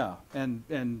 yeah,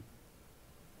 and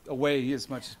away as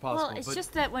much as possible. Well, it's but-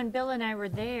 just that when Bill and I were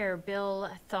there,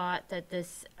 Bill thought that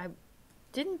this,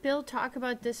 didn't Bill talk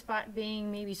about this spot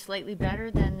being maybe slightly better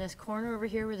than this corner over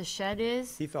here where the shed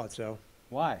is? He thought so.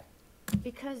 Why?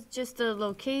 Because just the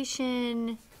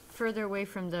location further away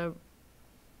from the,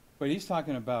 But he's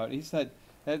talking about, he said,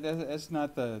 that's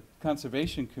not the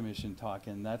Conservation Commission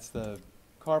talking, that's the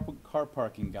car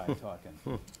parking guy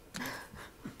talking.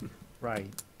 Right,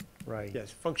 right.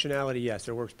 Yes, functionality, yes,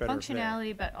 it works better there.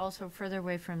 functionality, but also further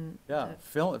away from. Yeah,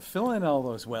 the- fill in all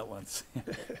those wetlands.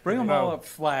 Bring them all Well, up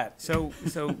flat. So,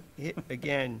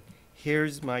 again,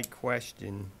 here's my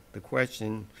question. The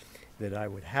question that I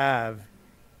would have,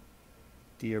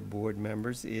 dear board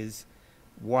members, is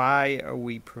why are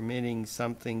we permitting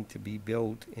something to be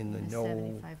built in the a no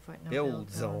 75-foot no build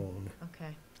zone?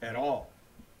 Okay. At all.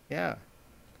 Yeah.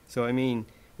 So, I mean,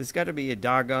 there's got to be a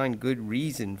doggone good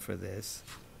reason for this.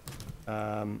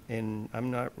 And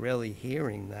I'm not really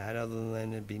hearing that, other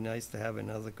than it'd be nice to have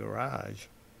another garage.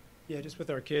 Yeah, just with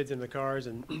our kids and the cars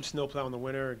and snowplow in the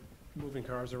winter, moving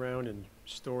cars around and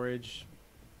storage.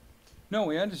 No,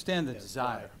 we understand the Yeah,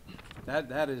 desire.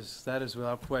 That is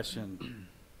without question.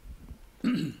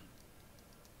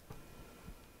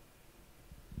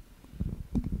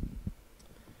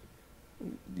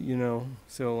 You know,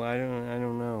 so I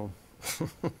don't know.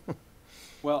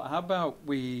 Well, how about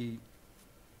we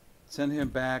send him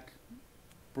back,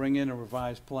 bring in a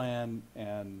revised plan,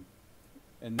 and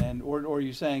then, or are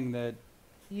you saying that,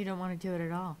 You don't want to do it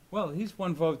at all. well, he's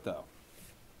one vote, though.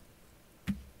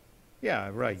 Yeah,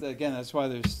 right. Again, that's why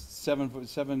there's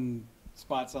seven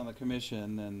spots on the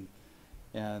commission,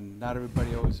 and not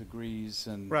everybody always agrees,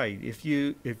 and. Right, if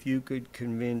you could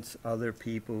convince other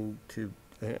people to,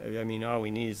 I mean, all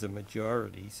we need is a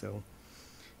majority, so,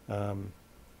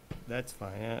 that's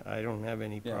fine, I don't have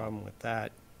any Yeah. problem with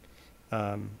that.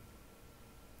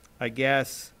 I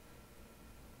guess,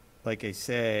 like I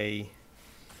say,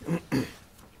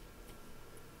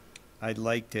 I'd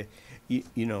like to,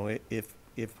 you know,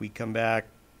 if we come back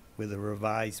with a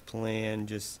revised plan,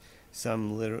 just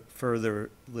some further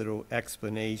little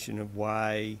explanation of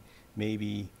why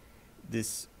maybe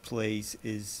this place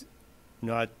is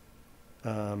not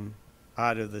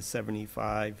out of the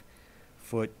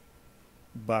 75-foot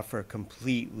buffer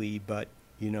completely, but,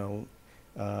 you know,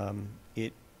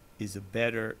 it is a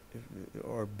better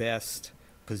or best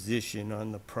position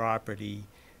on the property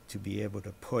to be able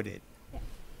to put it.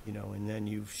 You know, and then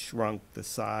you've shrunk the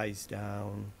size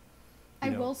down. I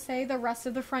you know. will say the rest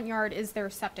of the front yard is their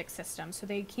septic system, so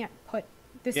they can't put,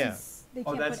 this Yeah. is, they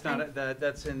Oh, can't that's put, not,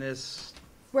 that's in this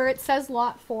where it says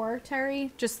lot 4, Terry,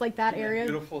 just like that area,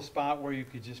 beautiful spot where you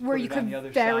could just where put you it on could the other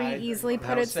side. very easily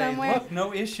put it Say, somewhere. look,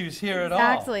 no issues here at all.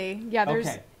 Exactly, yeah, there's,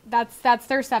 Okay. that's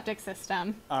their septic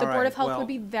system. All The Board right, of Health well, would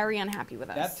be very unhappy with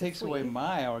us. That takes if away we-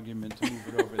 my argument to move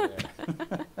it over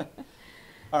there.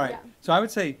 All right, Yeah. so I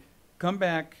would say, come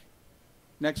back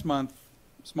next month,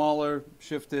 smaller,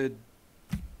 shifted,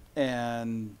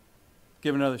 and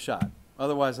give it another shot.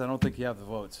 Otherwise, I don't think you have the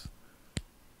votes.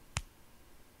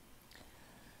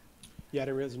 Yeah, I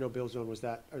didn't realize no build zone was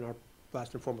that, in our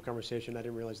last informal conversation, I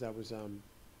didn't realize that was,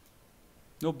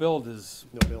 No build is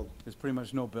no build. pretty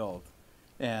much no build.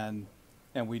 And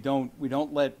we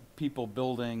don't let people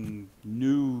building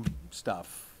new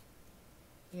stuff.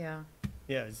 Yeah.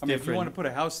 Yeah, it's I mean, if you want to different. put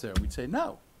a house there, we'd say,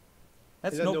 no.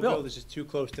 That's Is that no build. It's just too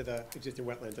close to the existing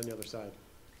wetlands on the other side.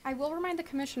 I will remind the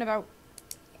commission about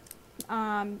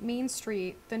Main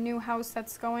Street, the new house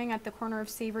that's going at the corner of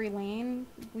Savory Lane.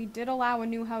 We did allow a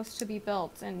new house to be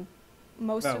built, and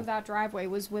most Oh. of that driveway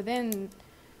was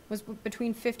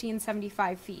between 50 and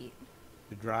 75 feet.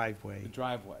 The driveway. The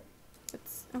driveway.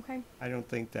 It's, okay. I don't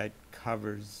think that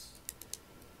covers,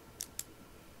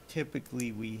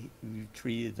 typically we've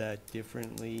treated that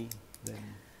differently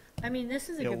than, I mean, this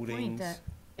is a good point buildings. that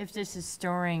if this is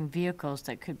storing vehicles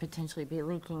that could potentially be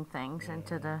leaking things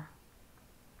into the,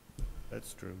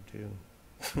 That's true, too.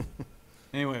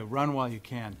 Anyway, run while you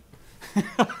can.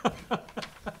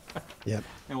 Yep.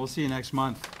 And we'll see you next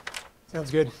month.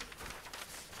 Sounds good.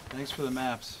 Thanks for the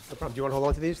maps. No problem. Do you want to hold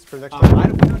on to these for the next I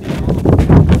time? don't, we don't need all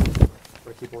of them.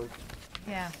 Or keep one?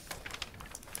 yeah.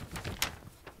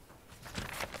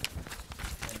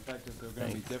 In fact, if they're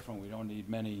gonna be different, we don't need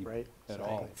many Right. at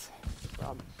all. No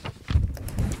problem.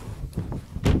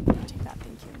 Take that,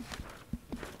 thank you.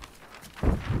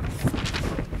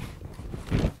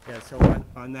 Yeah, so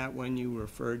on that one you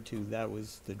referred to, that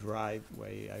was the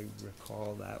driveway. I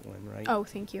recall that one, right? Oh,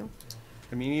 thank you.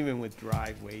 I mean, even with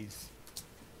driveways,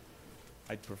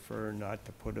 I'd prefer not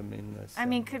to put them in the. I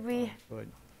mean, could we But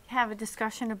have a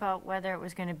discussion about whether it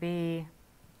was gonna be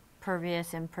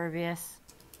pervious, impervious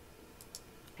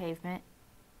pavement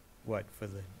what, for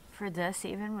the, for this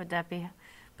even? Would that be,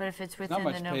 but if it's There's not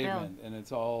within the much no build? pavement, and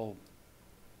it's all,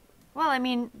 Well, I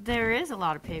mean, there is a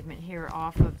lot of pavement here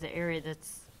off of the area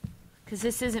that's, because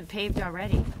this isn't paved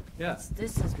already. yeah,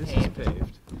 This is this is paved,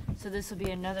 paved. so this will be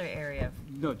another area of,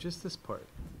 No, just this part.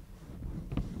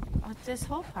 oh, this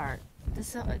whole part.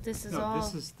 This is No, all.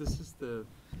 this is the,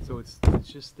 so it's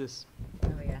just this, Oh,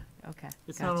 yeah, okay.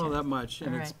 it's not all gotcha. that much,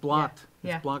 and All it's right, yeah, blocked,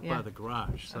 yeah, it's blocked by yeah. the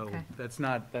garage, so Okay. that's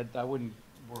not, that, I wouldn't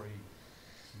worry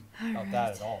about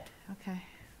that at all. Okay.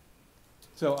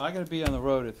 So I gotta be on the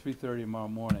road at 3:30 tomorrow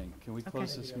morning. Can we Okay.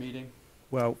 close this meeting?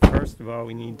 well, first of all,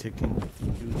 we need to do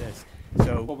this. Well,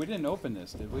 So, we didn't open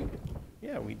this, did we?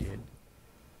 yeah, we did.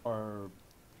 Or,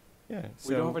 Yeah, we don't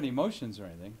so, have any motions or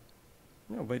anything.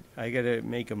 no, but I gotta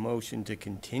make a motion to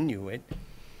continue it.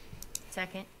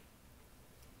 Second.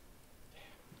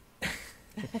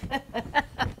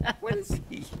 What is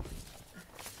he?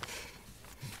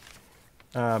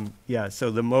 Yeah,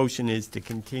 so the motion is to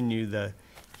continue the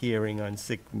hearing on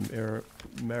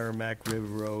Merrimack River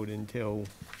Road until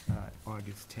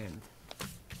August 10th.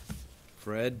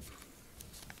 Fred?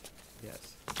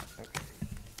 Yes.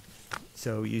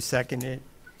 So you second it?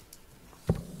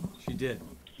 She did.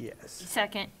 Yes.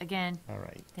 Second, again. All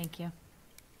right. Thank you.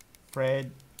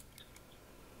 Fred?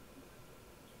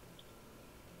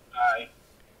 Aye.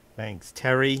 Thanks.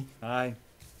 Terry? Aye.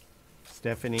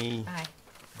 Stephanie? Aye.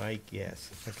 Mike,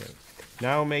 yes. Okay.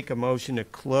 Now I'll make a motion to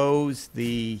close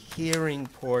the hearing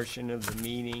portion of the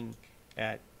meeting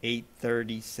at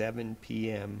 8:37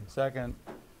 PM. Second.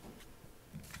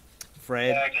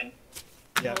 Fred? Second.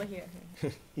 Yeah. Oh, here.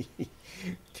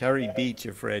 Terry beat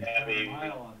you, Fred.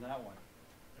 Mile on that one.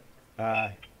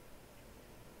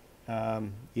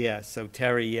 Yeah, so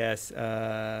Terry, yes.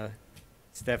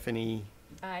 Stephanie,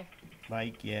 Aye.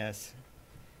 Mike, yes.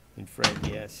 And Fred,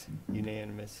 yes.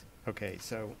 Unanimous. Okay,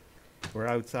 so we're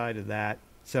outside of that.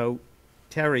 So,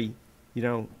 Terry, you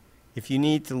know, if you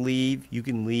need to leave, you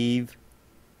can leave,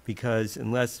 because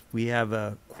unless we have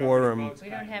a quorum. We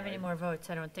don't have any more votes,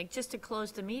 I don't think, just to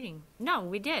close the meeting. No,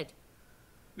 we did.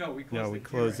 No, we No, we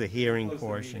closed the hearing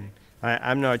portion.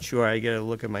 I'm not sure. I gotta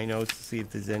look at my notes to see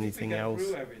if there's anything else.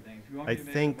 I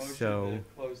think so.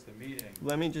 Close the meeting.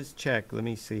 Let me just check. Let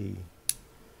me see.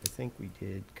 I think we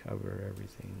did cover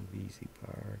everything. VC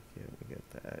Park, yeah, we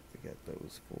got that. We got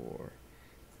those four.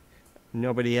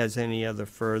 Nobody has any other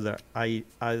further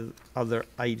other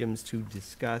items to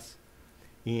discuss?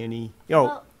 Annie? Oh,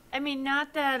 Well, I mean,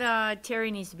 not that Terry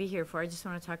needs to be here for, I just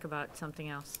want to talk about something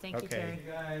else. Thank you, Okay. Terry.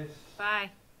 Hey, guys. Bye.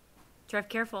 Drive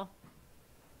careful.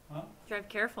 Huh? Drive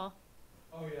careful.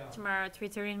 Oh, yeah. Tomorrow at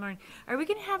 3:30 in the morning. Are we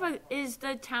gonna have is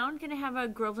the town gonna have a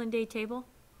Groveland Day table?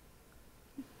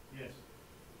 Yes.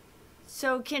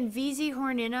 So can VZ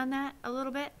horn in on that a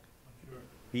little bit?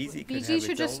 BZ could have BG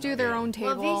should its just do their own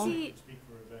table. Well, VZ,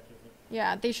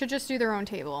 Yeah, they should just do their own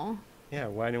table. Yeah,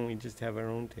 why don't we just have our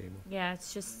own table? yeah,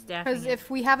 it's just staffing Because it. if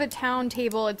we have a town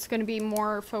table, it's going to be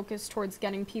more focused towards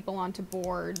getting people onto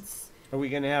boards. Are we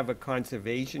gonna have a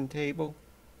conservation table?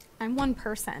 I'm one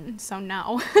person, so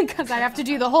no, because I have to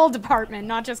do the whole department,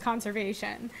 not just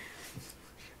conservation.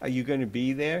 Are you gonna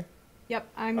be there? Yep,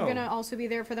 I'm Oh. gonna also be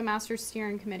there for the master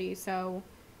steering committee, so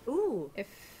Ooh, if,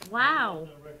 wow.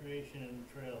 Recreation and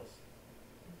trails.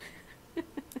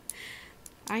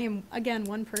 I am, again,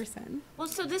 one person. Well,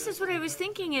 so this is what I was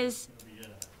thinking is, There's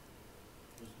gonna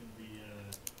be,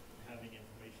 having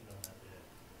information on that there.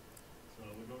 So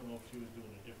we don't know if she was doing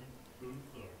a different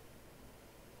booth or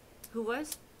who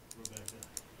was? Rebecca.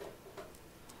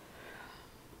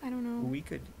 I don't know. We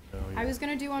could. I was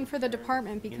gonna do one for the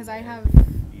department because I have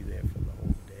Be there for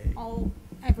the whole day.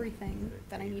 everything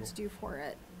that I need to do for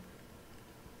it.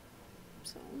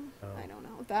 so Oh. I don't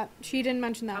know. That she didn't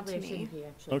mention that Probably to I me. shouldn't be,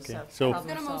 actually, Okay, so. so- I was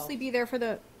gonna mostly be there for the,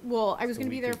 I was So gonna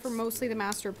we be there could for mostly the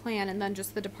master plan and then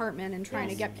just the department and trying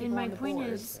to get And people my on the point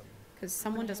boards. is, Cause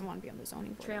someone doesn't wanna be on the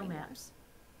zoning board trail anymore. maps.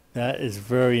 That is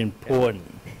very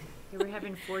important. They were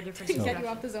having 4 different To get you discussions.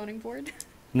 off the zoning board?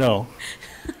 No,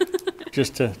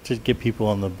 just to get people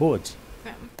on the boards.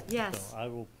 Yes. So I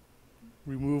will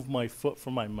remove my foot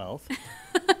from my mouth,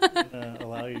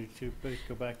 allow you to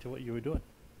go back to what you were doing.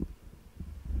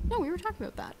 No, we were talking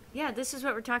about that. Yeah, this is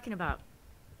what we're talking about.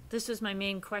 This was my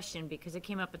main question, because it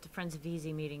came up at the Friends of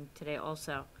Easy meeting today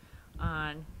also,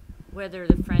 on whether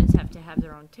the Friends have to have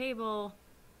their own table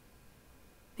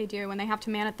They do, and they have to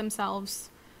man it themselves.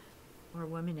 or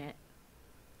women it.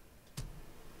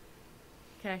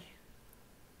 Okay,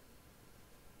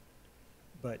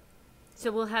 But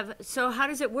so how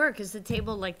does it work? Is the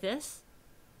table like this?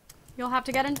 You'll have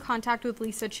to get in contact with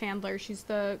Lisa Chandler. She's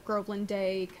the Groveland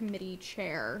Day Committee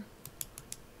Chair.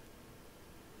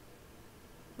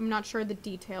 I'm not sure the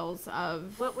details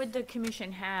of. What would the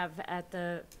commission have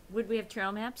would we have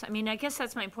trail maps? I mean, I guess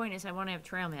that's my point, is I want to have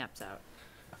trail maps out.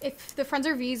 If the Friends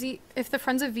of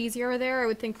VZ are there, I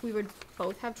would think we would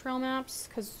both have trail maps,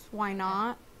 because why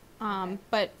not?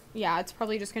 But yeah, it's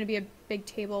probably just going to be a big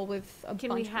table with a bunch of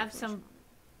Can we have information. some,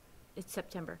 it's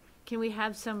September, can we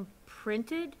have some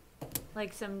printed,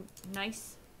 like some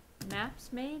nice maps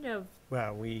made of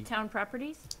well, we town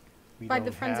properties? By the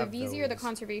don't Friends of have VZ or the those.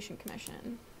 Conservation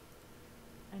Commission?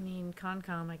 I mean,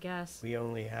 Concom, I guess. We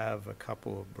only have a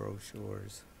couple of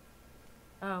brochures.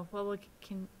 Oh, well,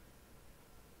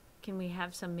 can we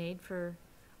have some made for,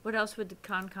 what else would the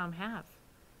Concom have?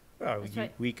 Well, That's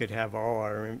right. we could have all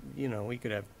our, we could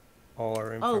have all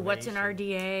our information. Oh, what's an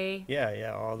RDA?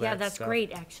 Yeah, all that Yeah, that's stuff,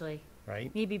 great, actually.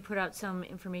 right? Maybe put out some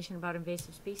information about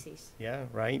invasive species. Yeah,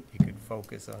 right? You could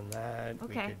focus on that. We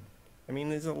Okay. could- I mean,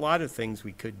 there's a lot of things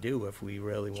we could do if we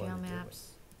really Trail want to do it. maps,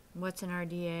 what's an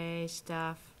RDA,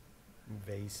 stuff,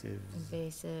 Invasives.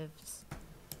 invasives,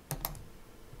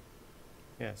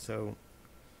 Yeah, so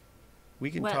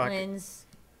we can talk, wetlands.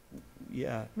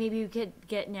 yeah, Maybe we could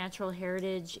get natural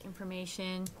heritage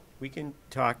information. we can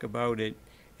talk about it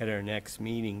at our next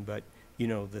meeting, but,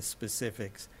 the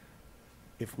specifics.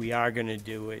 If we are gonna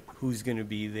do it, who's gonna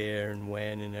be there and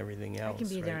when and everything else, I can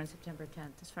be there right? on September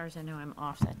 10th. As far as I know, I'm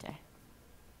off that day.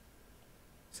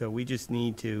 So we just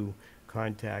need to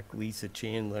contact Lisa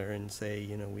Chandler and say,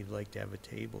 we'd like to have a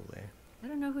table there. I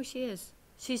don't know who she is.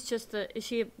 She's just does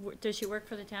she work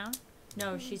for the town?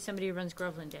 No, she's somebody who runs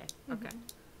Groveland Day. Okay.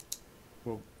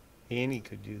 Well, Annie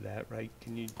could do that, right?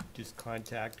 Can you just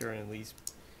contact her and at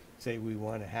least say we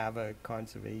want to have a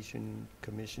Conservation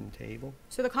Commission table?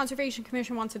 So the Conservation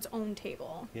Commission wants its own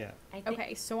table. Yeah. I think-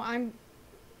 Okay, so I'm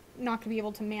not going to be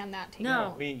able to man that table.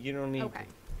 No. You don't need Okay. to.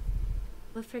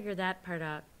 We'll figure that part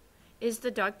out. Is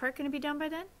the dog park gonna be done by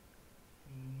then?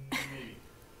 Maybe.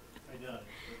 I doubt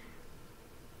it.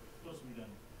 Supposed to be done.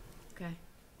 Okay.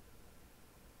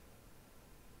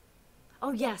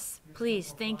 Oh, yes,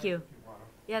 please, thank you.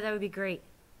 Yeah, that would be great.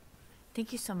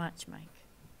 Thank you so much, Mike.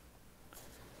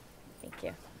 Thank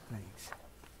you. Thanks.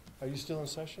 Are you still in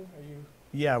session? Are you?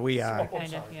 Yeah, we are.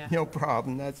 Kind of, yeah. No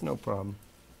problem, that's no problem.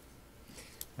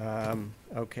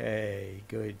 Okay,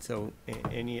 good. So,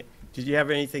 did you have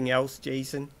anything else,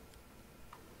 Jason?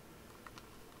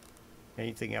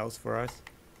 Anything else for us?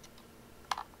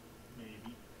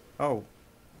 Maybe. Oh,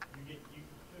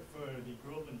 For the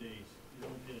Groveland days, you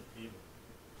don't get a table.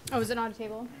 Oh, is it not a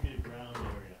table? You get a ground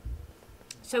area.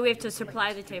 So we have to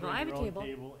supply the You table. bring I have a your own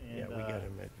table. yeah, and, we got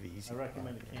them at VZ. I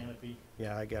recommend a Park. canopy.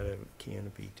 Yeah, I got a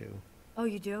canopy too. Oh,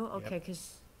 you do? Yep. Okay,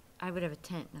 because I would have a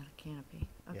tent, not a canopy.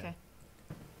 Yeah. Okay.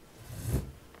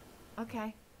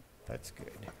 Okay. That's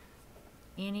good.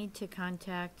 You need to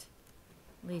contact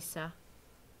Lisa.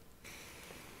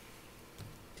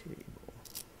 Table.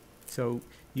 So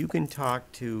you can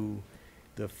talk to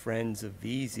the Friends of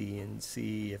VZ and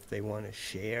see if they want to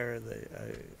share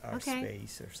our Okay.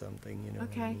 space or something, you know what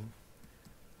I Okay. mean?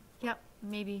 Yep,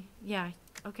 maybe, yeah,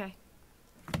 okay.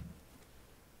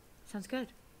 Sounds good.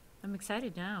 I'm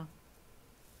excited now.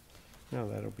 No,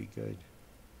 that'll be good.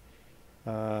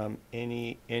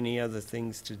 Any other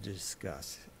things to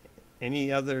discuss?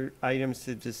 Any other items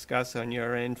to discuss on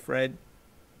your end, Fred?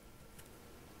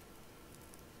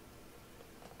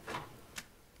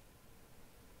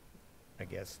 I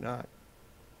guess not.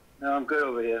 No, I'm good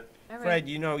over here. All right. Fred,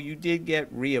 you did get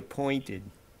reappointed.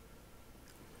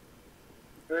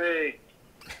 Hey,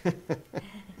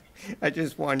 I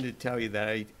just wanted to tell you that.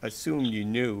 I assumed you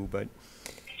knew, but,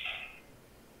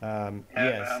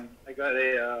 yes. I got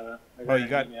Oh, you an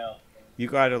got- email. You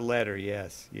got a letter,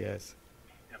 yes. Yep.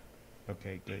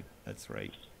 Okay, good. That's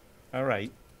right. All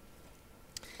right.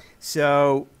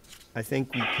 So I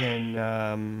think we can,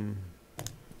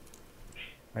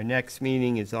 our next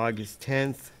meeting is August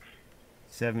 10th,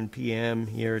 7 PM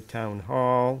here at Town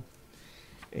Hall.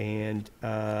 And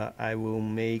I will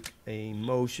make a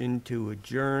motion to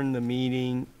adjourn the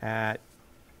meeting at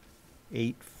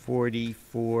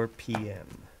 8:44 PM.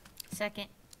 Second.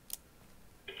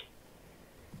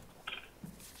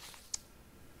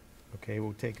 Okay,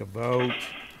 we'll take a vote.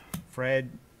 Fred?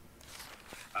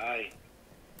 Aye.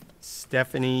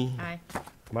 Stephanie? Aye.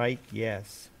 Mike,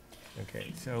 yes.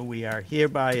 Okay, so we are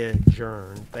hereby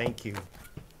adjourned. Thank you.